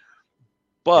in it.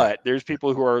 But there's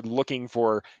people who are looking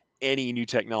for any new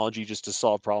technology just to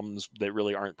solve problems that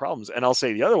really aren't problems. And I'll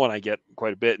say the other one I get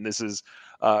quite a bit, and this is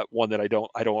one that I don't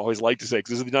always like to say,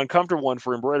 because this is the uncomfortable one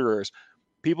for embroiderers.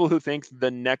 People who think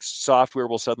the next software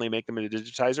will suddenly make them a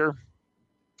digitizer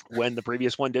when the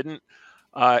previous one didn't.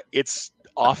 It's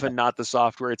often not the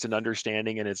software, it's an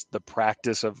understanding and it's the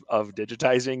practice of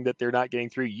digitizing that they're not getting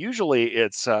through. Usually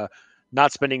it's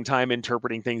not spending time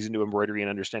interpreting things into embroidery and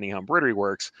understanding how embroidery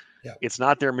works. It's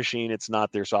not their machine, it's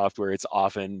not their software. It's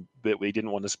often that we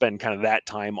didn't want to spend kind of that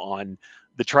time on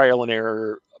the trial and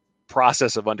error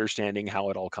process of understanding how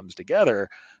it all comes together.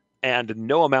 And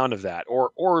no amount of that,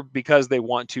 or because they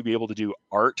want to be able to do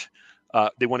art,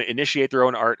 they want to initiate their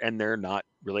own art, and they're not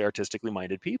really artistically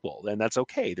minded people, and that's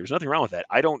okay. There's nothing wrong with that.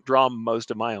 I don't draw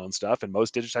most of my own stuff, and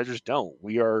most digitizers don't.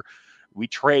 We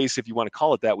trace, if you want to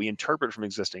call it that, we interpret from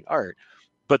existing art.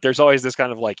 But there's always this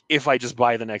kind of like, if I just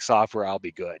buy the next software, I'll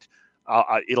be good.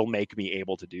 it'll make me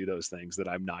able to do those things that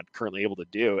I'm not currently able to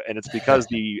do. And it's because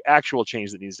the actual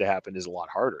change that needs to happen is a lot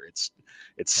harder. It's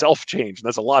self-change. And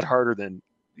that's a lot harder than,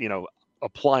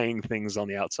 applying things on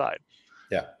the outside.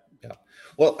 Yeah. Yeah.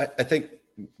 Well, I think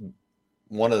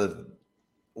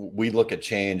we look at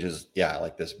change as,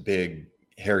 like this big,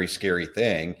 hairy, scary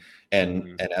thing.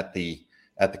 And at the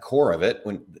core of it,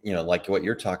 when, like what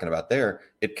you're talking about there,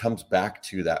 it comes back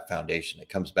to that foundation. It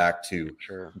comes back to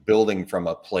building from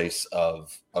a place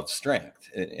of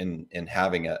strength in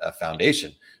having a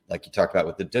foundation, like you talked about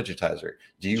with the digitizer.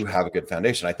 Do you have a good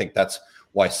foundation? I think that's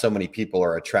why so many people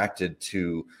are attracted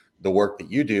to the work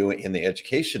that you do in the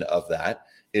education of that.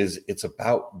 Is it's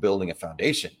about building a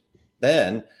foundation.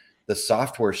 Then the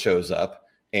software shows up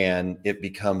and it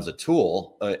becomes a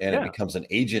tool it becomes an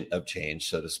agent of change,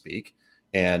 so to speak.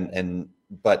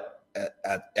 But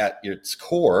at its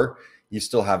core, you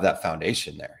still have that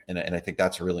foundation there. And I think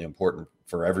that's really important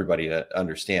for everybody to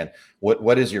understand.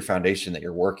 What is your foundation that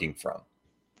you're working from?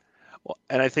 Well,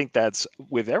 and I think that's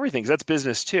with everything, 'cause that's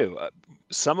business too.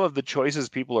 Some of the choices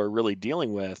people are really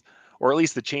dealing with, or at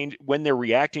least the change when they're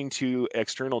reacting to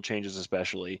external changes,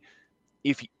 especially,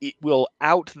 if it will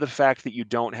out the fact that you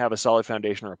don't have a solid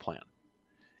foundation or a plan.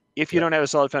 If you don't have a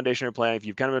solid foundation or plan, if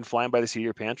you've kind of been flying by the seat of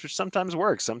your pants, which sometimes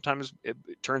works, sometimes it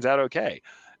turns out okay,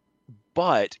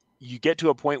 but you get to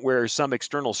a point where some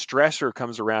external stressor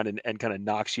comes around and kind of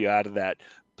knocks you out of that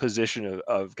position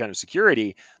of kind of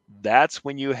security, that's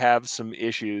when you have some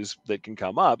issues that can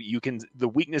come up. The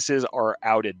weaknesses are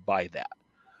outed by that.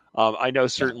 I know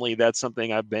certainly that's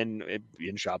something I've been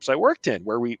in shops I worked in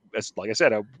where like I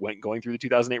said, I went going through the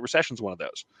 2008 recession is one of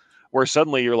those, where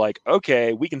suddenly you're like,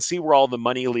 okay, we can see where all the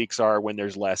money leaks are when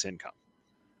there's less income.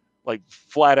 Like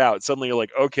flat out, suddenly you're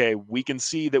like, okay, we can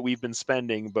see that we've been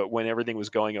spending, but when everything was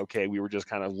going okay, we were just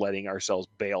kind of letting ourselves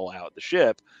bail out the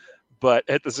ship. But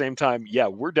at the same time,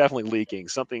 we're definitely leaking.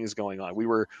 Something is going on. We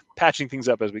were patching things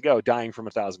up as we go, dying from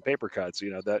 1,000 paper cuts,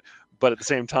 but at the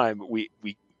same time,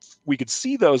 we could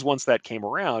see those once that came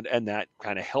around, and that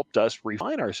kind of helped us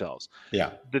refine ourselves.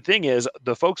 Yeah. The thing is,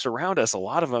 the folks around us, a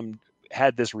lot of them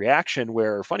had this reaction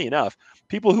where, funny enough,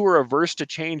 people who were averse to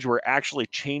change were actually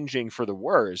changing for the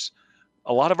worse.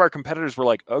 A lot of our competitors were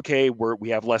like, okay, we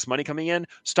have less money coming in,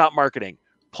 stop marketing,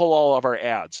 pull all of our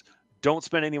ads, don't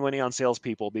spend any money on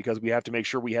salespeople because we have to make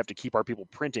sure we have to keep our people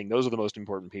printing. Those are the most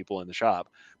important people in the shop.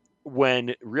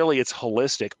 When really it's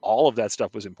holistic, all of that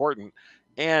stuff was important.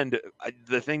 And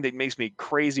the thing that makes me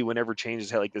crazy whenever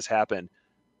changes like this happen,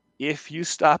 if you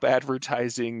stop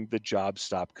advertising, the jobs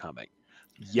stop coming.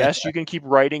 Yes, you can keep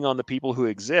writing on the people who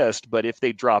exist, but if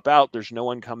they drop out, there's no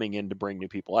one coming in to bring new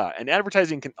people out. And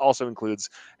advertising also includes,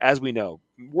 as we know,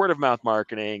 word of mouth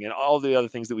marketing and all the other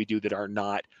things that we do that are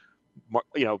not,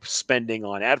 spending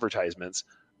on advertisements.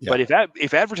 Yeah. But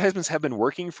if advertisements have been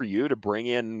working for you to bring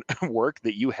in work,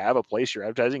 that you have a place your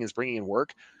advertising is bringing in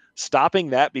work, stopping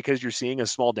that because you're seeing a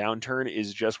small downturn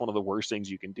is just one of the worst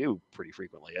things you can do pretty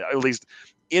frequently, at least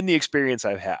in the experience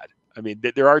I've had. I mean,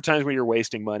 there are times where you're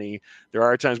wasting money. There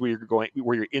are times where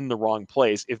you're in the wrong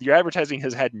place. If your advertising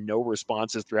has had no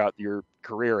responses throughout your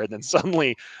career, and then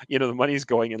suddenly, the money's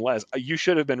going in less, you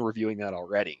should have been reviewing that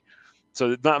already.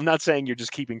 So I'm not saying you're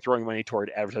just throwing money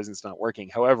toward advertising that's not working.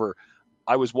 However,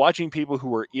 I was watching people who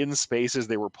were in spaces,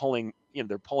 they were pulling,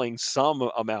 they're pulling some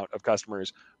amount of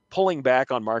customers, pulling back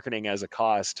on marketing as a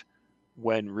cost,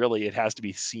 when really it has to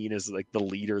be seen as like the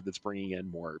leader that's bringing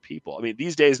in more people. I mean,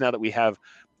 these days, now that we have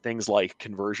things like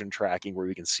conversion tracking where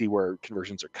we can see where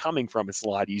conversions are coming from, it's a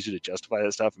lot easier to justify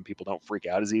that stuff and people don't freak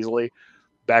out as easily.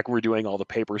 Back when we're doing all the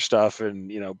paper stuff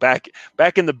and, back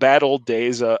in the bad old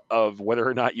days of whether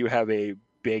or not you have a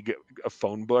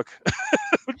phone book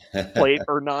plate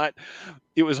or not,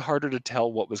 it was harder to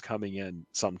tell what was coming in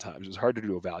sometimes. It was harder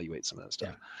to evaluate some of that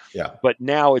stuff. Yeah. But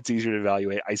now it's easier to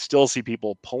evaluate. I still see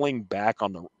people pulling back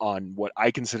on what I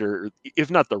consider,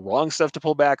 if not the wrong stuff to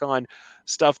pull back on,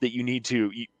 stuff that you need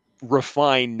to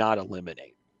refine, not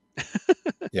eliminate.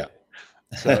 Yeah.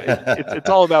 So it's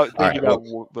all about thinking about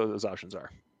what those options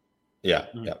are. Yeah.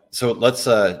 Yeah. So let's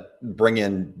bring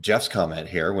in Jeff's comment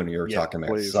here when you were talking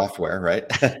about software, right?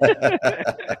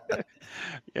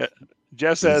 Yeah.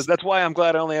 Jeff says, that's why I'm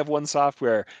glad I only have one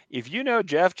software. If you know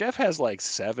Jeff has like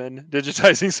 7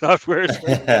 digitizing softwares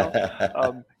right now.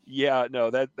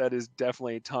 That is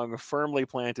definitely tongue firmly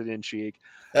planted in cheek.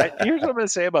 Here's what I'm going to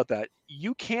say about that.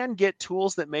 You can get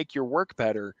tools that make your work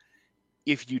better.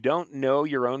 If you don't know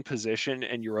your own position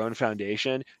and your own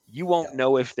foundation, you won't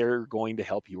know if they're going to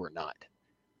help you or not.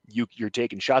 You're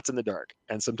taking shots in the dark,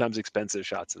 and sometimes expensive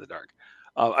shots in the dark.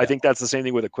 I think that's the same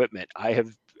thing with equipment.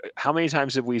 How many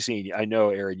times have we seen, I know,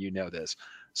 Aaron, you know this,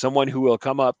 someone who will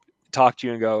come up talk to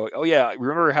you and go, oh yeah,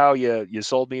 remember how you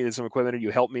sold me some equipment, or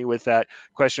you helped me with that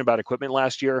question about equipment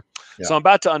last year? Yeah. So I'm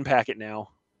about to unpack it now.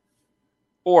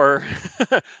 Or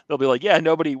they'll be like, yeah,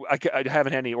 I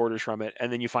haven't had any orders from it.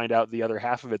 And then you find out the other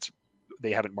half of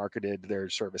they haven't marketed their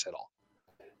service at all.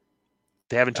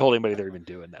 They haven't told anybody they're even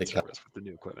doing that service with the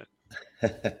new equipment.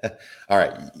 All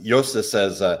right. Yosta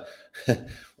says,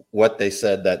 what they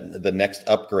said, that the next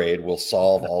upgrade will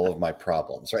solve all of my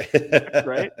problems, right?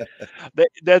 Right.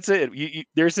 That's it.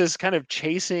 There's this kind of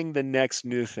chasing the next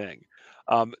new thing.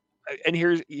 And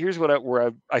here's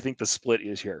where I think the split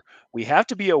is here. We have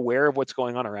to be aware of what's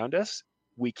going on around us.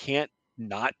 We can't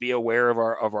not be aware of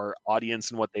our audience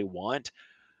and what they want.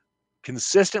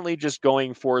 Consistently just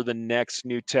going for the next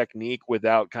new technique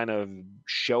without kind of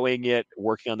showing it,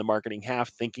 working on the marketing half,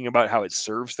 thinking about how it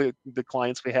serves the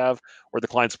clients we have or the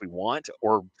clients we want,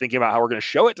 or thinking about how we're going to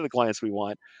show it to the clients we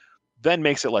want, then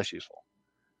makes it less useful.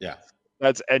 Yeah.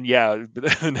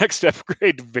 The next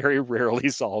upgrade very rarely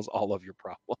solves all of your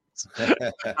problems.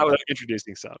 I would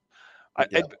introducing some.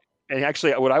 And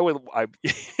actually,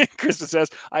 Krista says,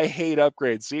 I hate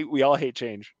upgrades. See, we all hate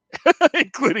change,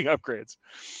 including upgrades.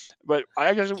 But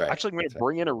I'm going to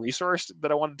bring in a resource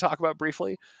that I want to talk about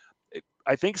briefly.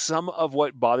 I think some of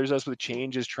what bothers us with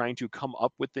change is trying to come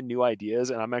up with the new ideas.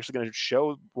 And I'm actually going to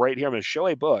show right here. I'm going to show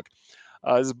a book.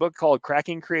 There's a book called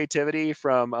Cracking Creativity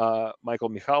from Michael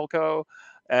Michalko.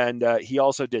 And he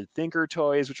also did Thinker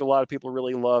Toys, which a lot of people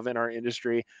really love in our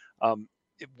industry.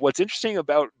 What's interesting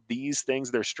about these things,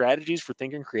 they're strategies for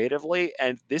thinking creatively.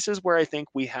 And this is where I think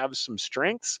we have some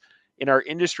strengths in our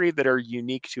industry that are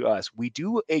unique to us. We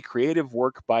do a creative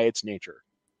work by its nature.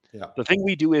 Yeah. The thing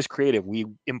we do is creative. We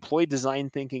employ design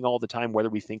thinking all the time, whether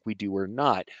we think we do or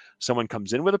not. Someone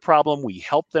comes in with a problem, we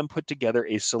help them put together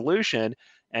a solution,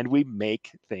 and we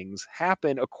make things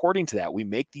happen according to that. We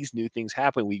make these new things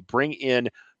happen. We bring in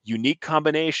unique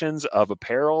combinations of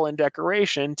apparel and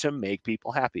decoration to make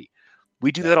people happy.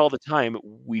 We do that all the time.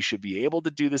 We should be able to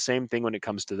do the same thing when it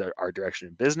comes to our direction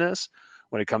in business,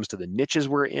 when it comes to the niches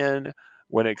we're in,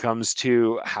 when it comes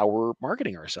to how we're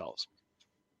marketing ourselves.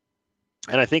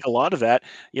 And I think a lot of that,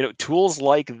 tools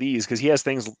like these, because he has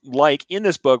things like in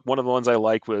this book, one of the ones I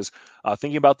like was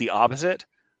thinking about the opposite.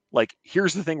 Like,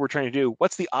 here's the thing we're trying to do.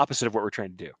 What's the opposite of what we're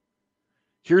trying to do?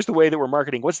 Here's the way that we're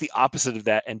marketing. What's the opposite of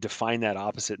that? And define that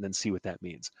opposite and then see what that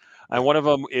means. And one of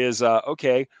them is,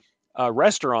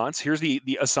 restaurants, here's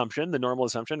the assumption, the normal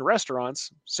assumption,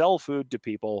 restaurants sell food to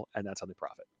people and that's how they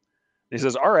profit. And he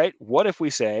says, all right, what if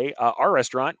we say our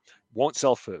restaurant won't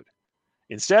sell food?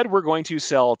 Instead, we're going to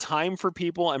sell time for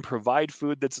people and provide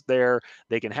food that's there.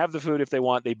 They can have the food if they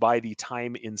want. They buy the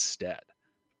time instead.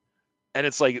 And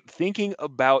it's like thinking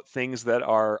about things that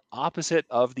are opposite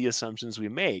of the assumptions we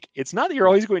make. It's not that you're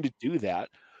always going to do that,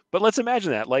 but let's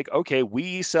imagine that. Like, okay,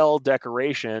 we sell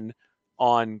decoration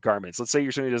on garments. Let's say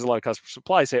you're somebody who does a lot of customer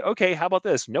supply. Say, okay, how about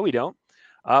this? No, we don't.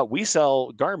 We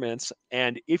sell garments,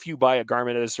 and if you buy a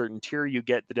garment at a certain tier, you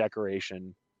get the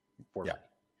decoration for money.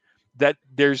 That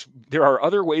there are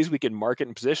other ways we can market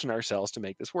and position ourselves to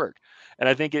make this work. And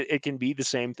I think it can be the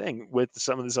same thing with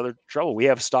some of this other trouble. We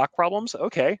have stock problems.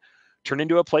 Okay, turn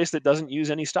into a place that doesn't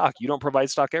use any stock. You don't provide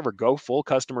stock ever. Go full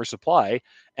customer supply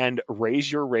and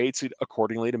raise your rates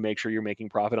accordingly to make sure you're making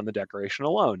profit on the decoration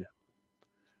alone.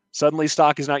 Suddenly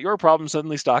stock is not your problem.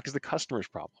 Suddenly stock is the customer's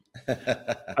problem.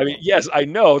 I mean, yes, I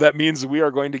know that means we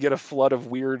are going to get a flood of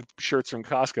weird shirts from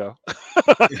Costco.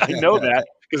 I know that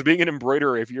because being an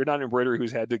embroiderer, if you're not an embroiderer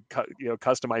who's had to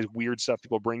customize weird stuff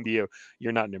people bring to you,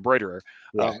 you're not an embroiderer.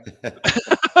 Yeah.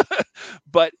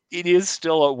 But it is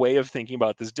still a way of thinking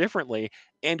about this differently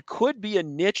and could be a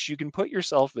niche you can put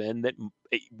yourself in that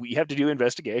we have to do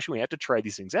investigation. We have to try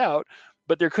these things out,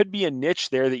 but there could be a niche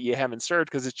there that you haven't served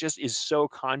because it just is so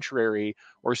contrary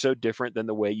or so different than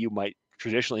the way you might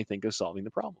traditionally think of solving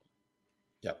the problem.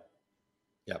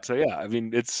 Yep. So yeah, I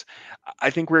mean, I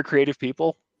think we're creative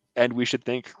people and we should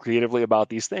think creatively about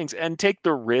these things and take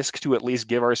the risk to at least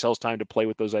give ourselves time to play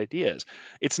with those ideas.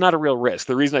 It's not a real risk.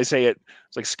 The reason I say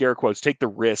it's like scare quotes, take the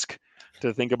risk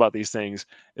to think about these things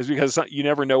is because you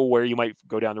never know where you might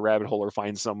go down the rabbit hole or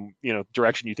find some,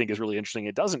 direction you think is really interesting.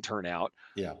 It doesn't turn out.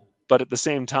 Yeah. But at the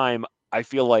same time, I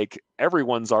feel like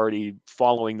everyone's already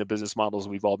following the business models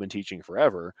we've all been teaching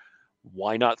forever.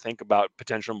 Why not think about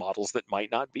potential models that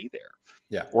might not be there?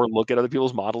 Yeah. Or look at other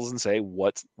people's models and say,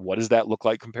 what does that look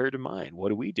like compared to mine? What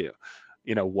do we do?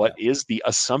 What is the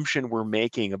assumption we're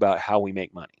making about how we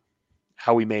make money,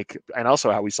 and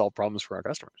also how we solve problems for our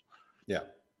customers? Yeah.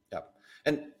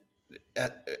 And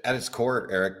at its core,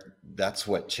 Eric, that's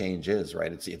what change is,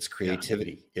 right? It's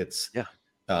creativity. It's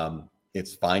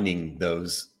finding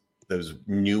those those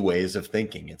new ways of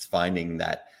thinking. It's finding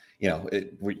that,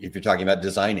 if you're talking about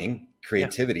designing,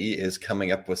 creativity is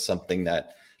coming up with something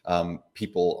that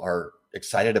people are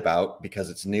excited about because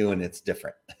it's new and it's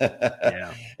different.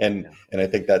 And I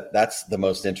think that's the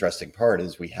most interesting part,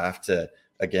 is we have to,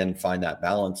 again, find that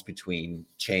balance between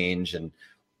change and,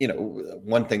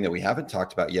 one thing that we haven't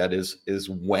talked about yet is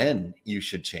when you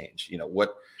should change.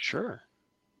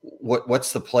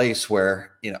 What's the place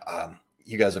where,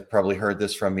 you guys have probably heard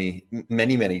this from me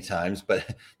many, many times,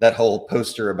 but that whole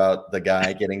poster about the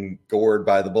guy getting gored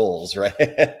by the bulls,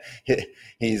 right?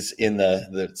 He's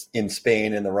in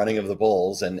Spain in the running of the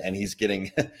bulls, and he's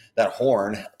getting that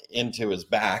horn into his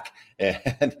back,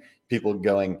 and people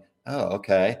going, oh,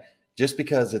 okay. Just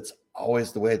because it's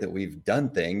always the way that we've done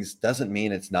things doesn't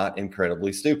mean it's not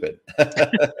incredibly stupid.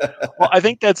 Well, I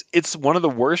think it's one of the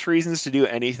worst reasons to do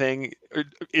anything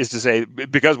is to say,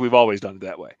 because we've always done it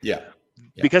that way. Yeah.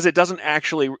 Because it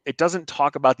doesn't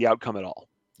talk about the outcome at all.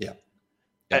 Yeah.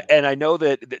 And I know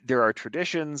that there are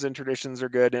traditions, and traditions are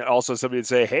good. And also somebody would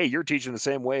say, hey, you're teaching the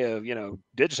same way of,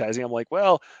 digitizing. I'm like,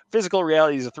 well, physical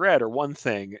reality is a threat or one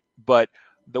thing, but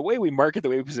the way we market, the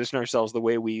way we position ourselves, the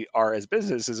way we are as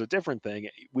business is a different thing.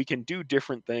 We can do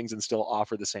different things and still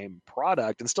offer the same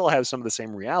product and still have some of the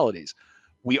same realities.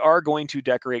 We are going to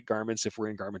decorate garments if we're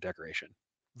in garment decoration.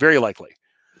 Very likely.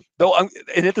 Though,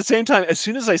 and at the same time, as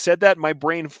soon as I said that, my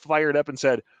brain fired up and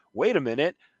said, wait a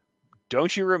minute.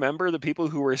 Don't you remember the people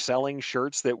who were selling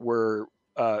shirts that were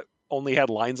only had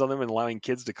lines on them and allowing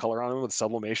kids to color on them with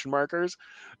sublimation markers?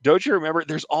 Don't you remember?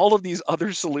 There's all of these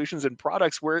other solutions and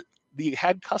products where they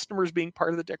had customers being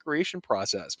part of the decoration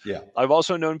process. Yeah. I've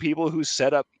also known people who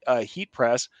set up a heat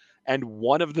press, and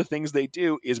one of the things they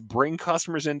do is bring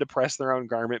customers in to press their own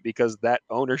garment, because that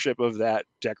ownership of that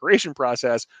decoration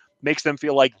process makes them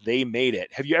feel like they made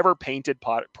it. Have you ever painted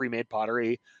pre-made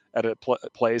pottery at a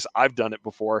place? I've done it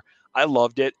before. I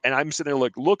loved it. And I'm sitting there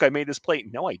like, look, I made this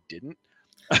plate. No, I didn't.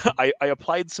 I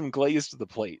applied some glaze to the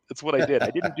plate. That's what I did.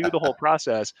 I didn't do the whole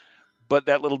process, but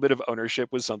that little bit of ownership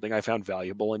was something I found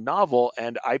valuable and novel.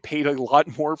 And I paid a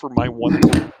lot more for my one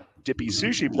dippy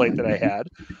sushi plate that I had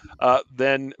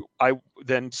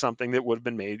than something that would have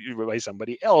been made by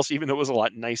somebody else, even though it was a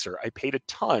lot nicer. I paid a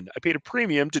ton. I paid a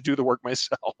premium to do the work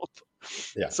myself.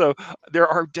 Yeah. So there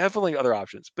are definitely other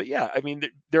options. But yeah, I mean,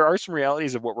 there are some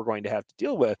realities of what we're going to have to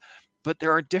deal with, but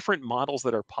there are different models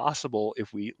that are possible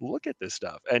if we look at this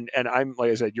stuff. And I'm,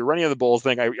 like I said, you're running of the bulls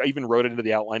thing. I even wrote it into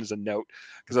the outline as a note,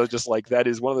 because I was just like, that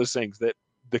is one of those things that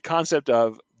the concept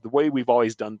of the way we've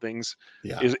always done things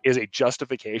is a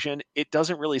justification. It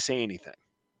doesn't really say anything.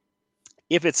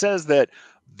 If it says that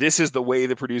this is the way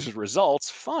that produces results,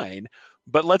 fine.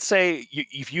 But let's say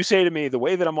if you say to me, the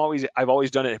way that I've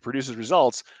always done it, it produces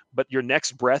results, but your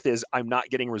next breath is I'm not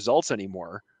getting results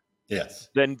anymore. Yes.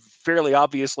 Then fairly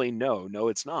obviously, no,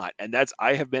 it's not. And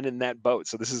I have been in that boat.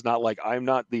 So this is not like, I'm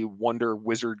not the wonder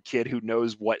wizard kid who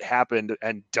knows what happened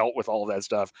and dealt with all of that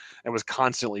stuff and was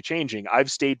constantly changing. I've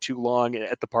stayed too long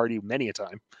at the party many a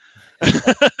time.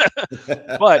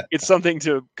 But it's something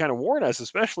to kind of warn us,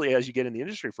 especially as you get in the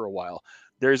industry for a while.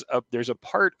 There's a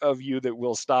part of you that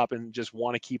will stop and just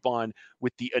want to keep on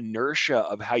with the inertia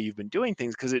of how you've been doing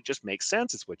things, because it just makes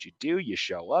sense. It's what you do. You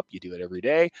show up, you do it every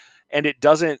day, and it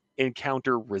doesn't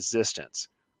encounter resistance.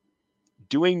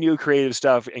 Doing new creative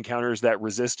stuff encounters that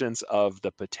resistance of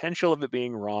the potential of it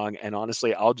being wrong. And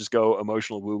honestly, I'll just go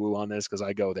emotional woo-woo on this because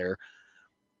I go there.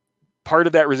 Part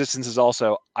of that resistance is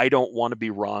also, I don't want to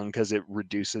be wrong, because it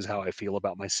reduces how I feel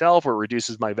about myself, or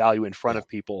reduces my value in front of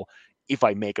people if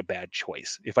I make a bad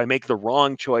choice. If I make the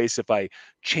wrong choice, if I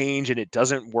change and it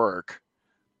doesn't work,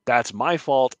 that's my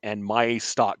fault and my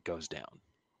stock goes down.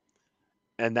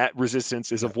 And that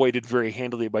resistance is avoided very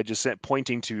handily by just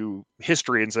pointing to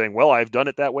history and saying, well, I've done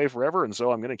it that way forever, and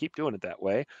so I'm going to keep doing it that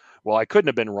way. Well, I couldn't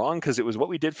have been wrong, because it was what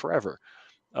we did forever.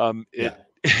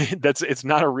 It's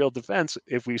not a real defense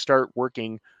if we start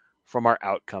working from our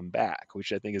outcome back,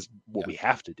 which I think is what we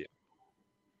have to do.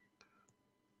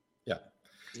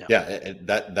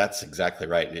 Yeah, that's exactly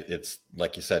right. It's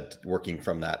like you said, working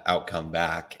from that outcome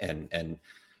back, and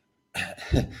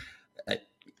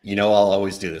I'll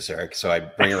always do this, Eric. So I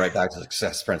bring it right back to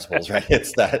success principles, right?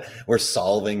 It's that we're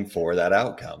solving for that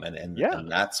outcome,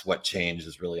 and that's what change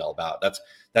is really all about.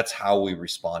 That's how we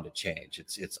respond to change.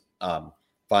 It's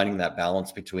finding that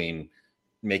balance between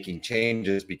making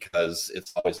changes because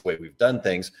it's always the way we've done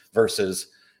things versus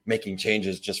making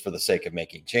changes just for the sake of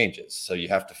making changes. So you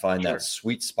have to find that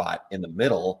sweet spot in the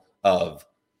middle of,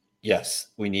 yes,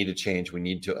 we need to change, we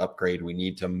need to upgrade, we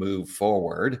need to move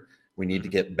forward, we need to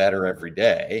get better every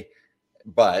day.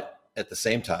 But at the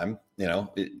same time,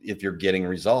 if you're getting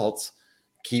results,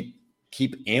 keep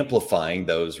keep amplifying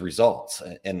those results.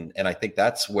 And I think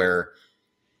that's where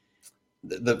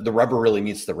the rubber really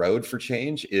meets the road for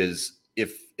change is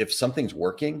if something's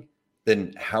working,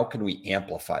 then how can we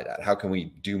amplify that? How can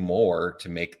we do more to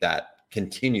make that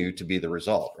continue to be the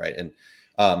result, right? And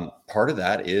part of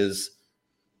that is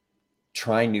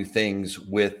trying new things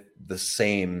with the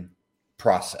same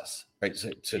process, right?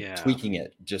 So tweaking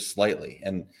it just slightly.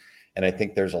 And I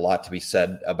think there's a lot to be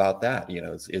said about that,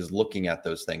 is looking at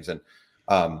those things. And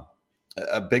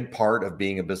a big part of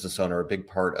being a business owner, a big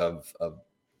part of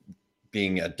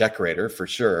being a decorator for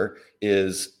sure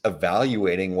is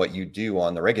evaluating what you do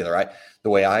on the regular. The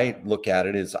way I look at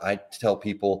it is I tell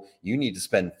people you need to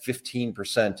spend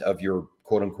 15% of your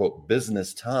quote unquote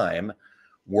business time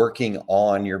working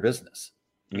on your business,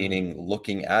 meaning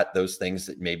looking at those things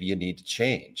that maybe you need to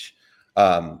change,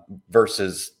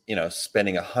 versus,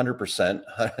 spending 100%,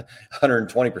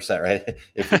 120%, right?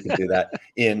 If you can do that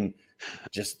in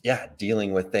just,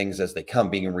 dealing with things as they come,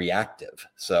 being reactive.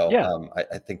 So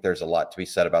I think there's a lot to be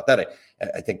said about that.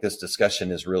 I think this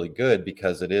discussion is really good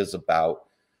because it is about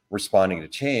responding to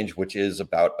change, which is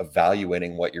about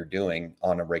evaluating what you're doing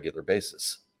on a regular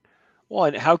basis. Well,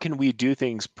 and how can we do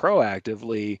things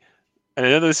proactively? And I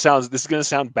know this is going to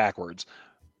sound backwards.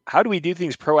 How do we do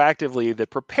things proactively that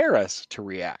prepare us to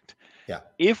react? Yeah.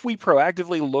 If we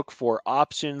proactively look for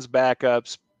options,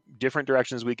 backups, different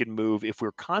directions we can move, if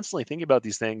we're constantly thinking about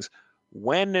these things,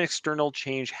 when an external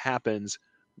change happens,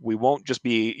 we won't just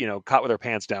be, caught with our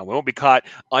pants down. We won't be caught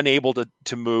unable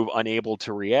to move, unable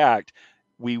to react.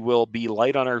 We will be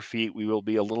light on our feet. We will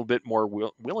be a little bit more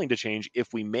willing to change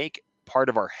if we make part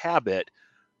of our habit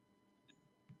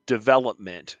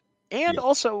development. And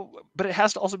also, but it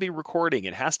has to also be recording.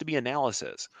 It has to be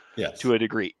analysis to a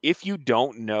degree. If you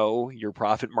don't know your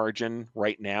profit margin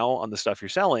right now on the stuff you're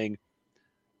selling,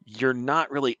 you're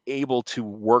not really able to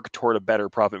work toward a better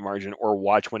profit margin or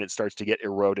watch when it starts to get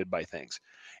eroded by things.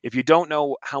 If you don't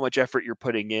know how much effort you're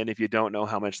putting in, if you don't know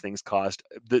how much things cost,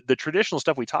 the traditional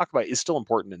stuff we talk about is still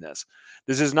important in this.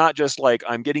 This is not just like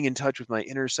I'm getting in touch with my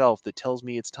inner self that tells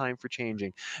me it's time for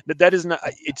changing. That is not,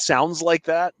 it sounds like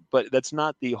that, but that's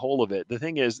not the whole of it. The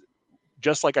thing is,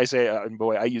 just like I say, and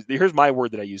boy, here's my word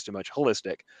that I use too much,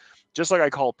 holistic. Just like I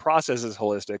call processes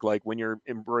holistic, like when you're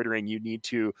embroidering, you need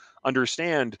to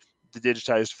understand the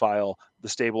digitized file, the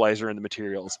stabilizer and the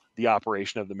materials, the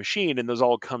operation of the machine, and those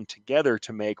all come together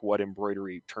to make what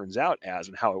embroidery turns out as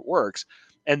and how it works.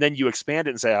 And then you expand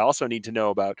it and say, I also need to know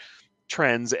about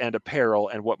trends and apparel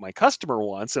and what my customer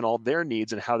wants and all their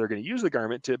needs and how they're going to use the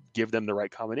garment to give them the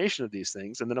right combination of these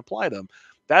things and then apply them.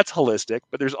 That's holistic.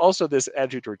 But there's also this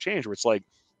attitude toward change where it's like,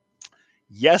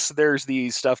 yes, there's the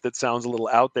stuff that sounds a little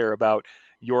out there about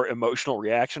your emotional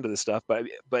reaction to this stuff.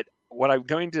 But what I'm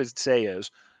going to say is,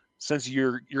 since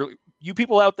you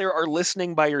people out there are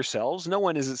listening by yourselves, no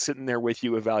one is sitting there with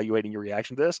you evaluating your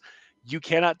reaction to this. You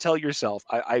cannot tell yourself.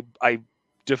 I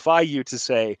defy you to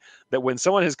say that when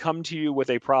someone has come to you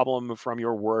with a problem from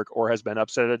your work or has been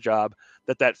upset at a job,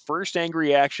 that first angry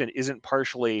reaction isn't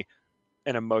partially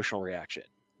an emotional reaction.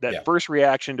 That first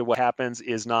reaction to what happens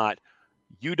is not,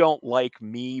 you don't like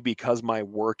me because my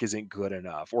work isn't good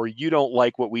enough, or you don't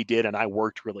like what we did and I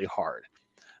worked really hard.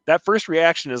 That first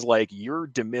reaction is like, you're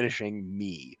diminishing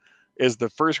me, is the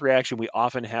first reaction we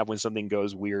often have when something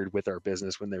goes weird with our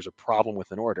business, when there's a problem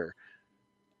with an order.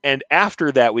 And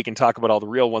after that, we can talk about all the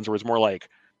real ones where it's more like,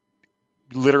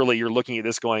 literally, you're looking at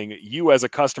this going, you as a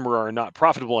customer are not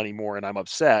profitable anymore and I'm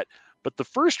upset. But the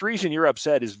first reason you're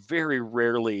upset is very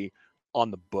rarely on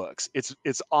the books.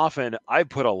 It's often, I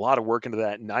put a lot of work into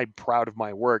that and I'm proud of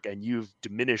my work and you've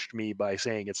diminished me by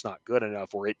saying it's not good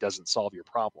enough or it doesn't solve your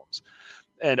problems.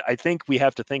 And I think we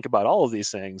have to think about all of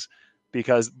these things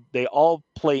because they all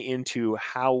play into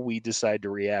how we decide to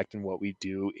react and what we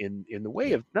do in the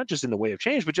way of, not just in the way of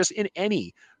change, but just in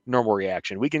any normal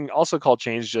reaction. We can also call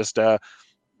change just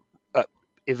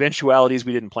eventualities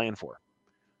we didn't plan for.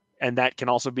 And that can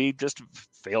also be just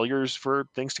failures for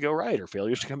things to go right or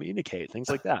failures to communicate, things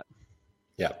like that.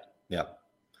 Yeah.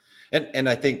 And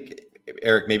I think,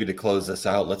 Eric, maybe to close this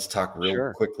out, let's talk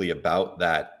real quickly about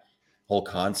that whole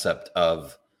concept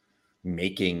of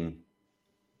making,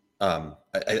 I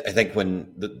think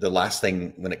when the last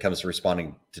thing when it comes to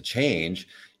responding to change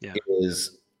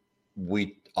is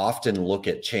we often look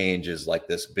at change as like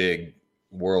this big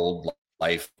world,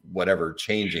 life, whatever,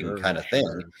 changing kind of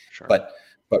thing.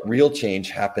 But real change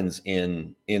happens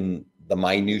in the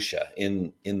minutia,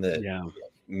 in the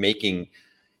making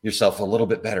yourself a little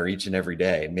bit better each and every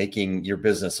day, making your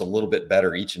business a little bit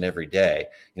better each and every day,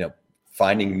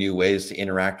 finding new ways to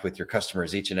interact with your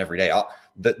customers each and every day.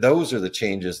 Those are the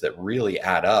changes that really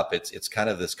add up. It's kind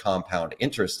of this compound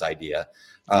interest idea.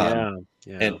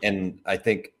 And I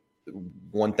think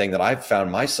one thing that I've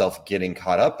found myself getting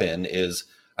caught up in is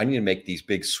I need to make these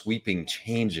big sweeping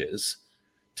changes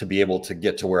to be able to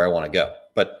get to where I want to go.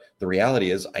 But the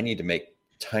reality is I need to make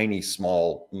tiny,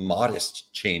 small,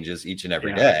 modest changes each and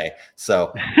every day.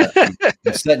 So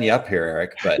I'm setting you up here,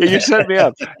 Eric. But you set me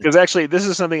up, because actually this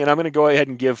is something, and I'm going to go ahead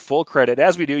and give full credit.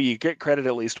 As we do, you get credit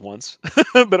at least once, but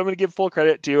I'm going to give full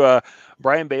credit to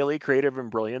Brian Bailey, Creative and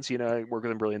Brilliance. You know, I work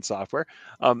with Brilliant Software.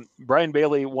 Brian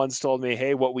Bailey once told me,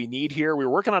 hey, what we need here, we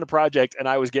were working on a project and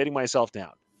I was getting myself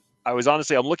down. I'm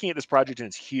looking at this project and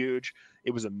it's huge. It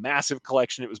was a massive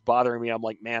collection. It was bothering me. I'm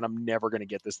like, man, I'm never going to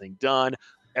get this thing done.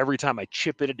 Every time I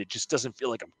chip at it, it just doesn't feel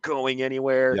like I'm going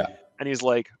anywhere. Yeah. And he's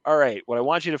like, all right, what I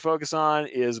want you to focus on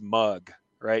is MUG,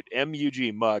 right?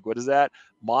 MUG, MUG. What is that?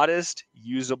 Modest,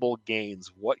 usable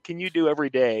gains. What can you do every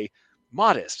day?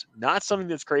 Modest, not something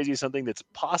that's crazy, something that's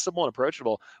possible and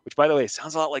approachable, which, by the way,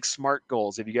 sounds a lot like SMART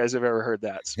goals. If you guys have ever heard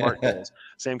that, SMART goals,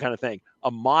 same kind of thing.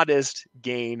 A modest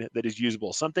gain that is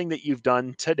usable, something that you've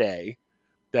done today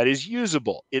that is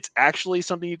usable. It's actually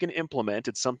something you can implement.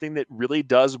 It's something that really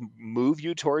does move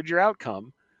you towards your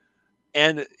outcome.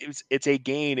 And it's a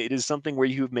gain. It is something where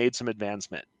you've made some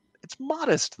advancement. It's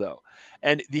modest, though.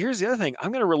 And here's the other thing.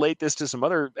 I'm going to relate this to some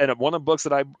other, and one of the books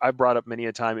that I brought up many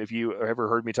a time, if you ever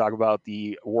heard me talk about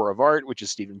The War of Art, which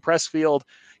is Stephen Pressfield.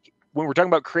 When we're talking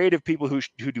about creative people who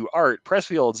do art,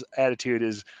 Pressfield's attitude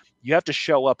is you have to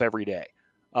show up every day.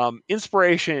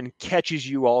 Inspiration catches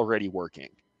you already working.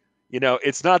 You know,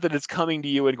 it's not that it's coming to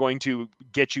you and going to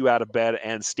get you out of bed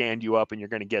and stand you up and you're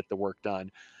going to get the work done.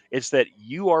 It's that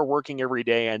you are working every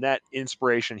day and that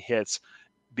inspiration hits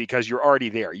because you're already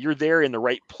there. You're there in the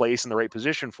right place, in the right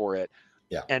position for it.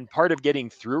 Yeah. And part of getting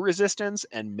through resistance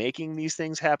and making these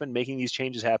things happen, making these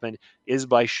changes happen, is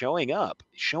by showing up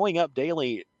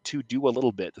daily to do a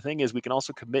little bit. The thing is, we can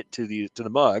also commit to the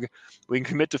mug. We can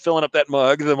commit to filling up that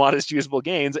mug, the modest usable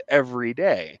gains, every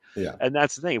day. Yeah. And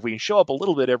that's the thing. If we can show up a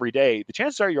little bit every day, the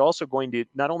chances are you're also going to,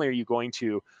 not only are you going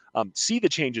to see the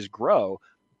changes grow,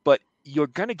 but you're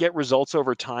going to get results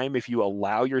over time if you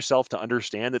allow yourself to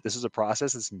understand that this is a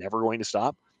process that's never going to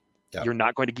stop. Yep. You're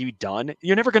not going to be done.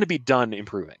 You're never going to be done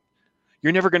improving.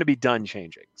 You're never going to be done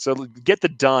changing. So get the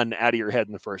done out of your head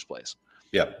in the first place.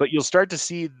 Yeah. But you'll start to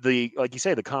see like you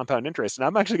say, the compound interest. And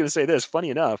I'm actually going to say this, funny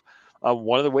enough,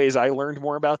 one of the ways I learned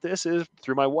more about this is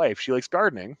through my wife. She likes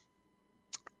gardening.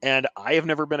 And I have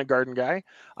never been a garden guy.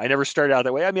 I never started out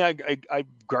that way. I mean, I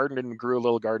gardened and grew a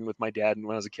little garden with my dad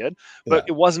when I was a kid, but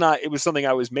it was something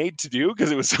I was made to do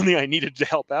because it was something I needed to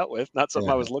help out with, not something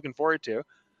I was looking forward to.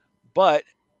 But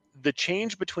the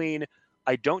change between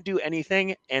I don't do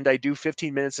anything and I do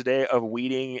 15 minutes a day of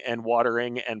weeding and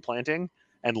watering and planting,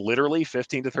 and literally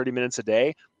 15 to 30 minutes a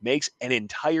day makes an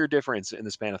entire difference in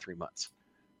the span of 3 months.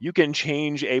 You can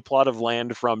change a plot of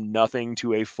land from nothing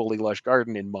to a fully lush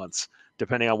garden in months,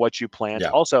 depending on what you plant. Yeah.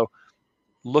 Also,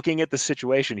 looking at the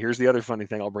situation, here's the other funny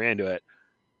thing I'll bring into it.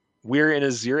 We're in a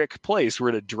xeric place. We're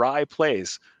in a dry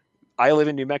place. I live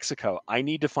in New Mexico. I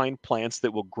need to find plants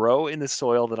that will grow in the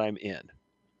soil that I'm in.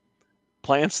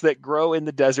 Plants that grow in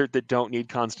the desert that don't need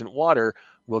constant water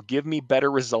will give me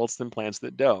better results than plants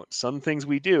that don't. Some things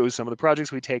we do, some of the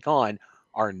projects we take on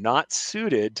are not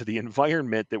suited to the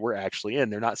environment that we're actually in.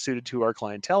 They're not suited to our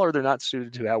clientele, or they're not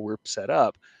suited to how we're set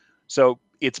up. So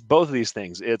it's both of these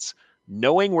things. It's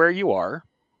knowing where you are,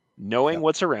 knowing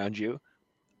what's around you,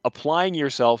 applying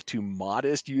yourself to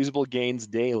modest usable gains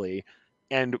daily,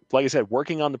 and like I said,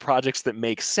 working on the projects that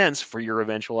make sense for your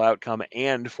eventual outcome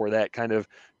and for that kind of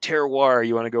terroir.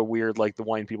 You want to go weird like the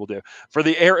wine people do, for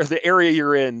the area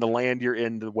you're in, the land you're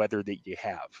in, the weather that you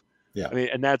have. Yeah. I mean,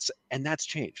 and that's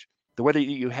changed. The weather that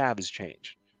you have has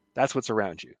changed. That's what's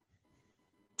around you.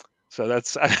 So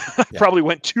that's, I probably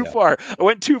went too far. I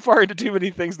went too far into too many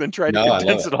things than tried to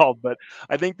condense it all. But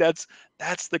I think that's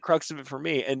the crux of it for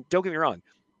me. And don't get me wrong,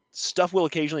 stuff will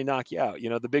occasionally knock you out. You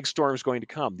know, the big storm's going to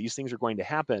come. These things are going to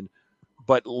happen.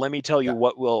 But let me tell you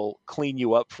what will clean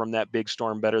you up from that big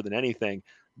storm better than anything.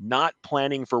 Not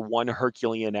planning for one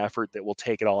Herculean effort that will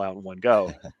take it all out in one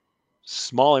go.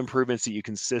 Small improvements that you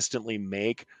consistently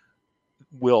make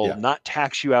will not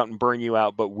tax you out and burn you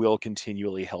out, but will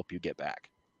continually help you get back.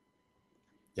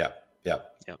 Yeah.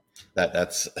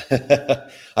 That's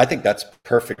I think that's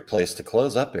perfect place to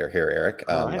close up here, Eric.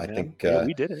 I think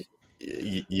we did it.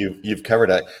 You've covered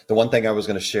it. The one thing I was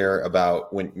going to share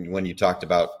about when you talked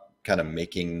about kind of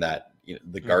making that,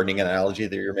 the gardening analogy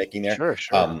that you're making there.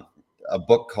 Sure. A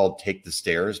book called Take the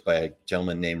Stairs by a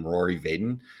gentleman named Rory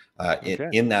Vaden.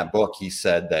 In that book, he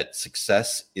said that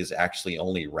success is actually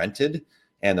only rented,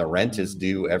 and the rent is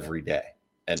due every day.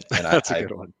 And That's a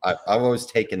good one. I've always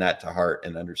taken that to heart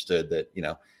and understood that,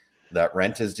 that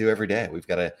rent is due every day. We've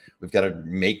got to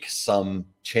make some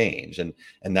change. And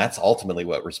that's ultimately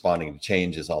what responding to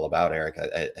change is all about, Eric.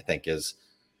 I think is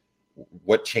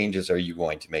what changes are you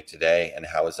going to make today, and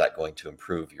how is that going to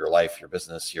improve your life, your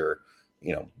business, your,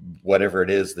 whatever it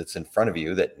is that's in front of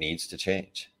you that needs to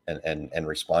change, and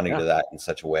responding to that in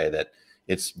such a way that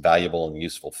it's valuable and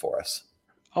useful for us.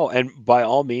 Oh, and by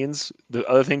all means, the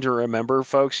other thing to remember,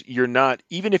 folks,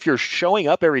 even if you're showing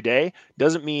up every day,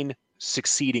 doesn't mean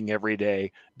succeeding every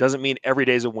day, doesn't mean every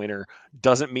day is a winner,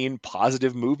 doesn't mean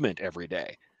positive movement every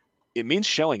day. It means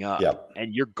showing up.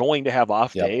 And you're going to have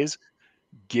off days.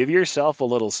 Give yourself a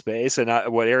little space. And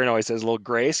what Aaron always says, a little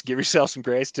grace, give yourself some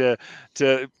grace to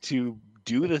do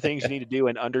the things you need to do,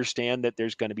 and understand that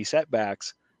there's going to be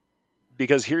setbacks.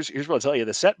 Because here's what I'll tell you,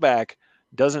 the setback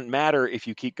doesn't matter if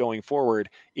you keep going forward.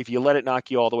 If you let it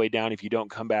knock you all the way down, if you don't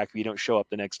come back, if you don't show up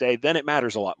the next day, then it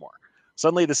matters a lot more.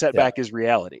 Suddenly the setback is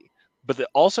reality. But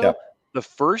the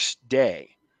first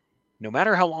day, no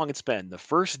matter how long it's been, the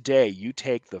first day you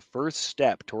take the first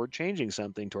step toward changing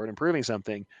something, toward improving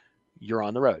something, you're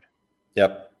on the road.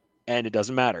 And it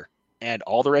doesn't matter. And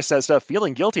all the rest of that stuff,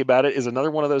 feeling guilty about it, is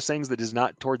another one of those things that is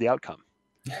not toward the outcome.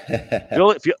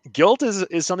 Guilt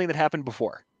is something that happened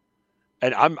before.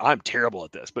 And I'm terrible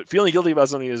at this, but feeling guilty about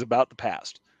something is about the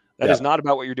past. That is not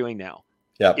about what you're doing now.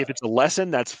 If it's a lesson,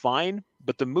 that's fine,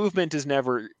 but the movement is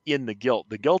never in the guilt.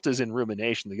 The guilt is in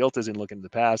rumination. The guilt is in looking to the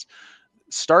past.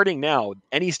 Starting now,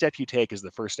 any step you take is the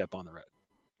first step on the road.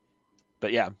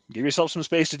 But give yourself some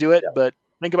space to do it, but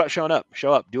think about showing up.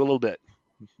 Show up, do a little bit.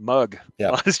 Mug,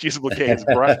 honest usable case.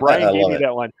 Brian gave me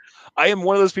that one. I am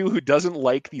one of those people who doesn't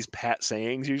like these pat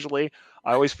sayings usually.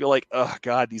 I always feel like, oh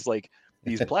God, these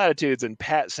platitudes and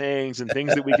pat sayings and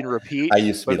things that we can repeat. I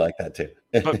used to be like that too.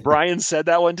 But Brian said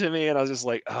that one to me, and I was just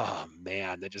like, oh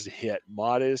man, that just hit.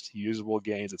 Modest, usable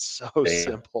gains. It's so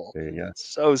simple. There you go.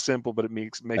 It's so simple, but it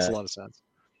makes a lot of sense.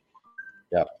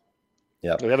 Yeah.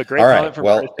 We have a great All comment right. from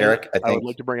Well, Kristen. Eric, I think would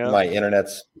like to bring it up. my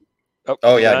internet's.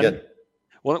 Oh yeah, done? good.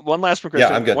 One last from Kristen.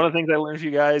 Yeah, I'm good. One of the things I learned from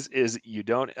you guys is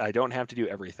I don't have to do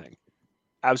everything.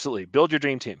 Absolutely. Build your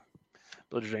dream team.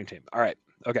 All right.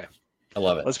 Okay. I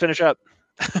love it. Let's finish up.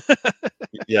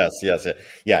 Yes. Yeah,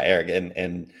 Eric.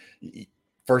 And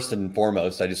first and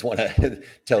foremost, I just want to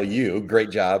tell you, great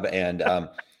job. And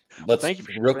let's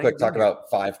real quick talk about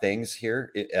 5 things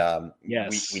here.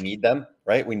 Yes. We need them,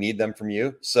 right? We need them from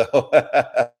you. So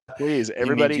please,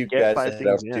 everybody get 5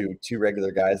 things in. To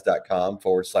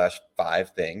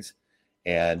tworegularguys.com/5 things.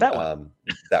 And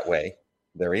that way,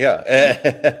 there we go.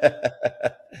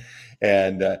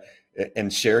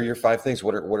 And share your 5 things.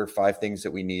 What are 5 things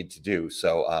that we need to do?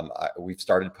 So we've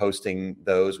started posting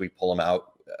those. We pull them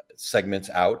out, segments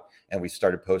out, and we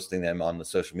started posting them on the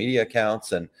social media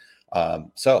accounts. And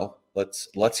so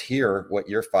let's hear what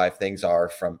your 5 things are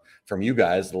from you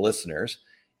guys, the listeners,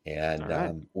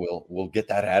 and we'll get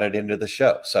that added into the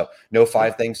show. So no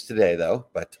 5 things today though,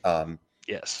 but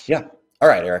yes. Yeah. All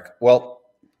right, Eric. Well,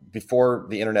 before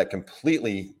the internet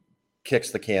completely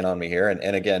kicks the can on me here,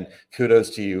 and again,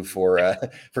 kudos to you for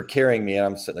carrying me. And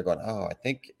I'm sitting there going, oh, I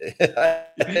think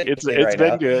it's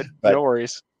been good. No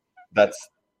worries. That's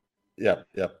Yep.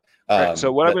 Right,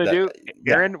 so what I'm going to do,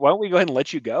 Aaron, why don't we go ahead and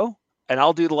let you go, and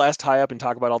I'll do the last tie up and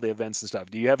talk about all the events and stuff.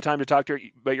 Do you have time to talk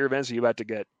about your events? Are you about to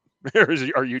get, or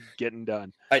are you getting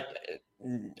done? I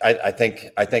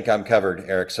think I'm covered,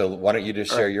 Eric. So why don't you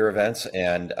just share your events,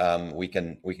 and we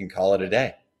can call it a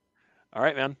day. All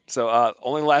right, man. So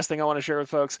only last thing I want to share with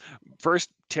folks. First,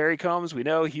 Terry Combs, we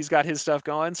know he's got his stuff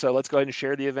going. So let's go ahead and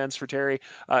share the events for Terry.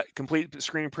 Complete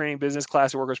Screen Printing Business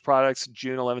Class at Workers Products,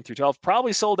 June 11th through 12th.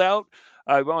 Probably sold out.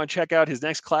 We want to check out his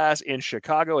next class in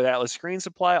Chicago with Atlas Screen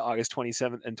Supply, August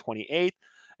 27th and 28th.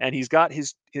 And he's got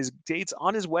his dates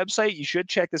on his website. You should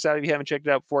check this out if you haven't checked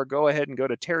it out before. Go ahead and go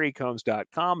to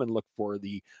terrycombs.com and look for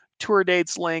the tour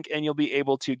dates link, and you'll be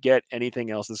able to get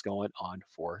anything else that's going on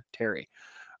for Terry.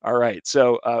 All right.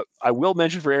 So I will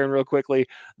mention for Aaron real quickly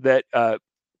that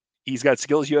he's got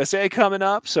Skills USA coming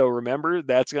up. So remember,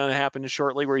 that's going to happen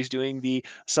shortly, where he's doing the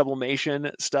sublimation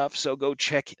stuff. So go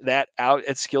check that out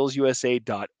at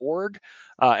skillsusa.org.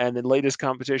 And the latest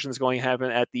competition is going to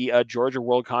happen at the Georgia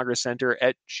World Congress Center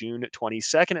at June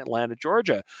 22nd, Atlanta,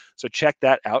 Georgia. So check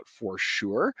that out for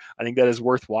sure. I think that is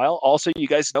worthwhile. Also, you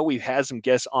guys know we've had some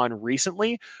guests on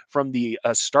recently from the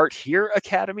Start Here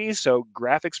Academy. So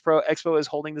Graphics Pro Expo is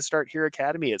holding the Start Here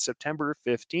Academy at September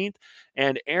 15th.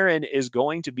 And Aaron is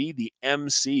going to be the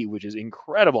MC, which is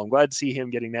incredible. I'm glad to see him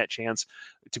getting that chance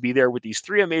to be there with these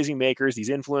three amazing makers, these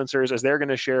influencers, as they're going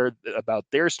to share about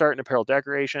their start in apparel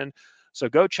decoration. So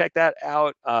go check that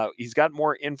out. He's got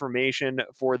more information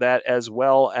for that as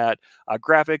well at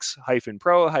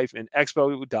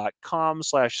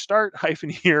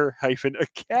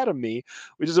graphics-pro-expo.com/start-here-academy,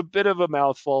 which is a bit of a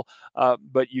mouthful,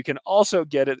 but you can also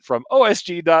get it from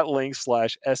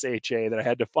osg.link/SHA that I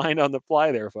had to find on the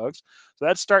fly there, folks. So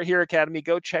that's Start Here Academy.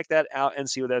 Go check that out and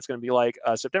see what that's going to be like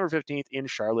September 15th in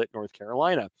Charlotte, North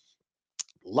Carolina.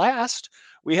 Last,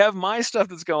 we have my stuff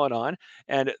that's going on.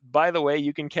 And by the way,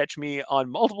 you can catch me on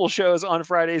multiple shows on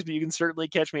Fridays, but you can certainly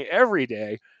catch me every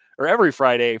day or every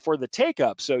Friday for the Take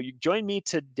Up. So you join me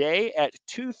today at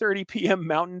 2:30 p.m.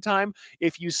 Mountain Time.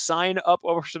 If you sign up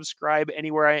or subscribe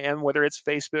anywhere I am, whether it's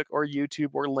Facebook or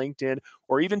YouTube or LinkedIn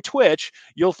or even Twitch,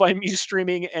 you'll find me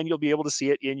streaming and you'll be able to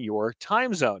see it in your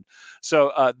time zone.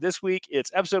 So this week it's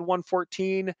episode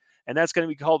 114. And that's going to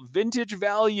be called Vintage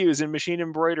Values in Machine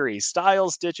Embroidery,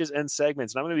 Styles, Stitches, and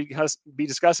Segments. And I'm going to be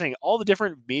discussing all the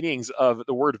different meanings of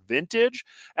the word vintage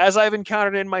as I've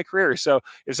encountered in my career. So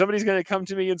if somebody's going to come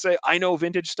to me and say, I know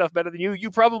vintage stuff better than you,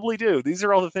 you probably do. These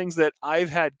are all the things that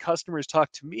I've had customers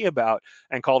talk to me about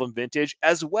and call them vintage,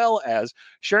 as well as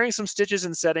sharing some stitches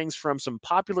and settings from some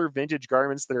popular vintage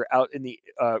garments that are out in the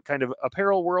kind of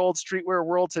apparel world, streetwear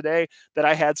world today that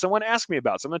I had someone ask me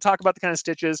about. So I'm going to talk about the kind of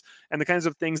stitches and the kinds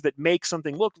of things that make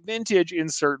something look vintage in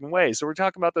certain ways. So we're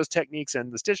talking about those techniques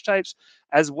and the stitch types,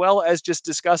 as well as just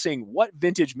discussing what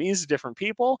vintage means to different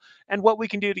people and what we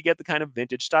can do to get the kind of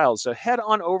vintage styles. So head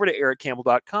on over to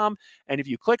ericcampbell.com. And if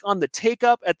you click on the Take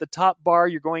Up at the top bar,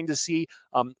 you're going to see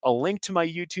a link to my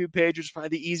YouTube page, which is probably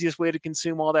the easiest way to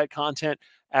consume all that content,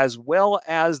 as well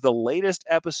as the latest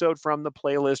episode from the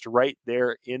playlist right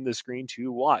there in the screen to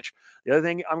watch. The other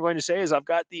thing I'm going to say is I've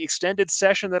got the extended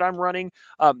session that I'm running,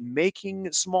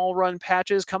 making small run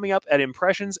patches, coming up at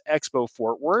Impressions Expo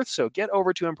Fort Worth. So get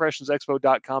over to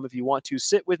impressionsexpo.com if you want to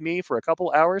sit with me for a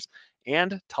couple hours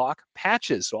and talk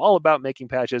patches. So all about making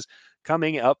patches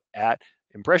coming up at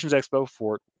Impressions Expo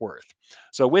Fort Worth.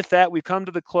 So with that, we've come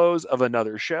to the close of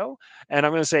another show. And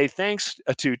I'm going to say thanks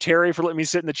to Terry for letting me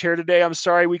sit in the chair today. I'm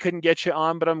sorry we couldn't get you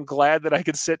on, but I'm glad that I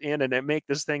could sit in and make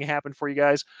this thing happen for you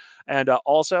guys. And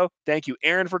also, thank you,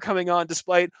 Aaron, for coming on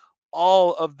despite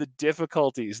all of the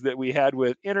difficulties that we had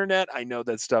with internet. I know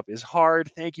that stuff is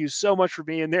hard. Thank you so much for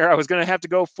being there. I was going to have to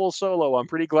go full solo. I'm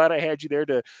pretty glad I had you there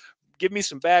to give me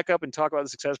some backup and talk about the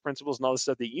success principles and all the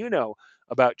stuff that you know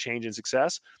about change and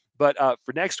success. But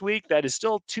for next week, that is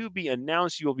still to be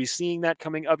announced. You will be seeing that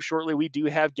coming up shortly. We do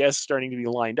have guests starting to be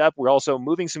lined up. We're also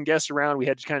moving some guests around. We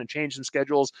had to kind of change some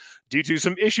schedules due to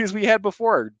some issues we had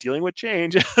before dealing with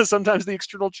change. Sometimes the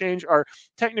external change are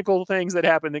technical things that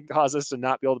happen that cause us to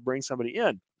not be able to bring somebody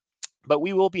in. But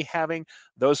we will be having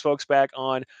those folks back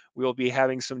on. We will be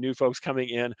having some new folks coming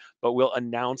in, but we'll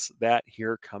announce that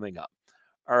here coming up.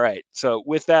 All right. So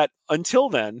with that, until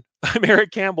then, I'm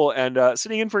Eric Campbell, and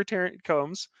sitting in for Terry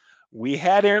Combs. We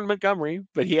had Aaron Montgomery,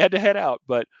 but he had to head out.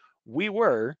 But we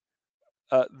were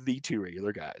the two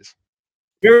regular guys.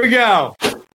 Here we go.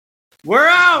 We're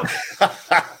out.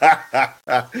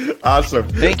 Awesome.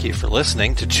 Thank you for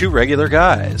listening to Two Regular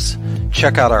Guys.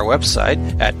 Check out our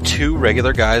website at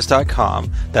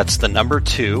tworegularguys.com. That's the number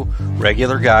 2,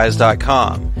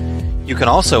 regularguys.com. You can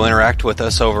also interact with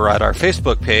us over at our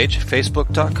Facebook page,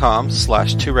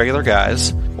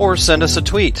 facebook.com/tworegularguys, or send us a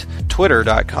tweet,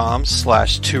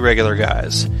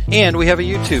 twitter.com/tworegularguys. And we have a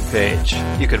YouTube page.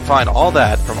 You can find all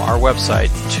that from our website,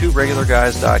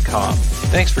 tworegularguys.com.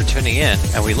 Thanks for tuning in,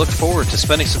 and we look forward to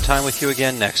spending some time with you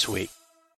again next week.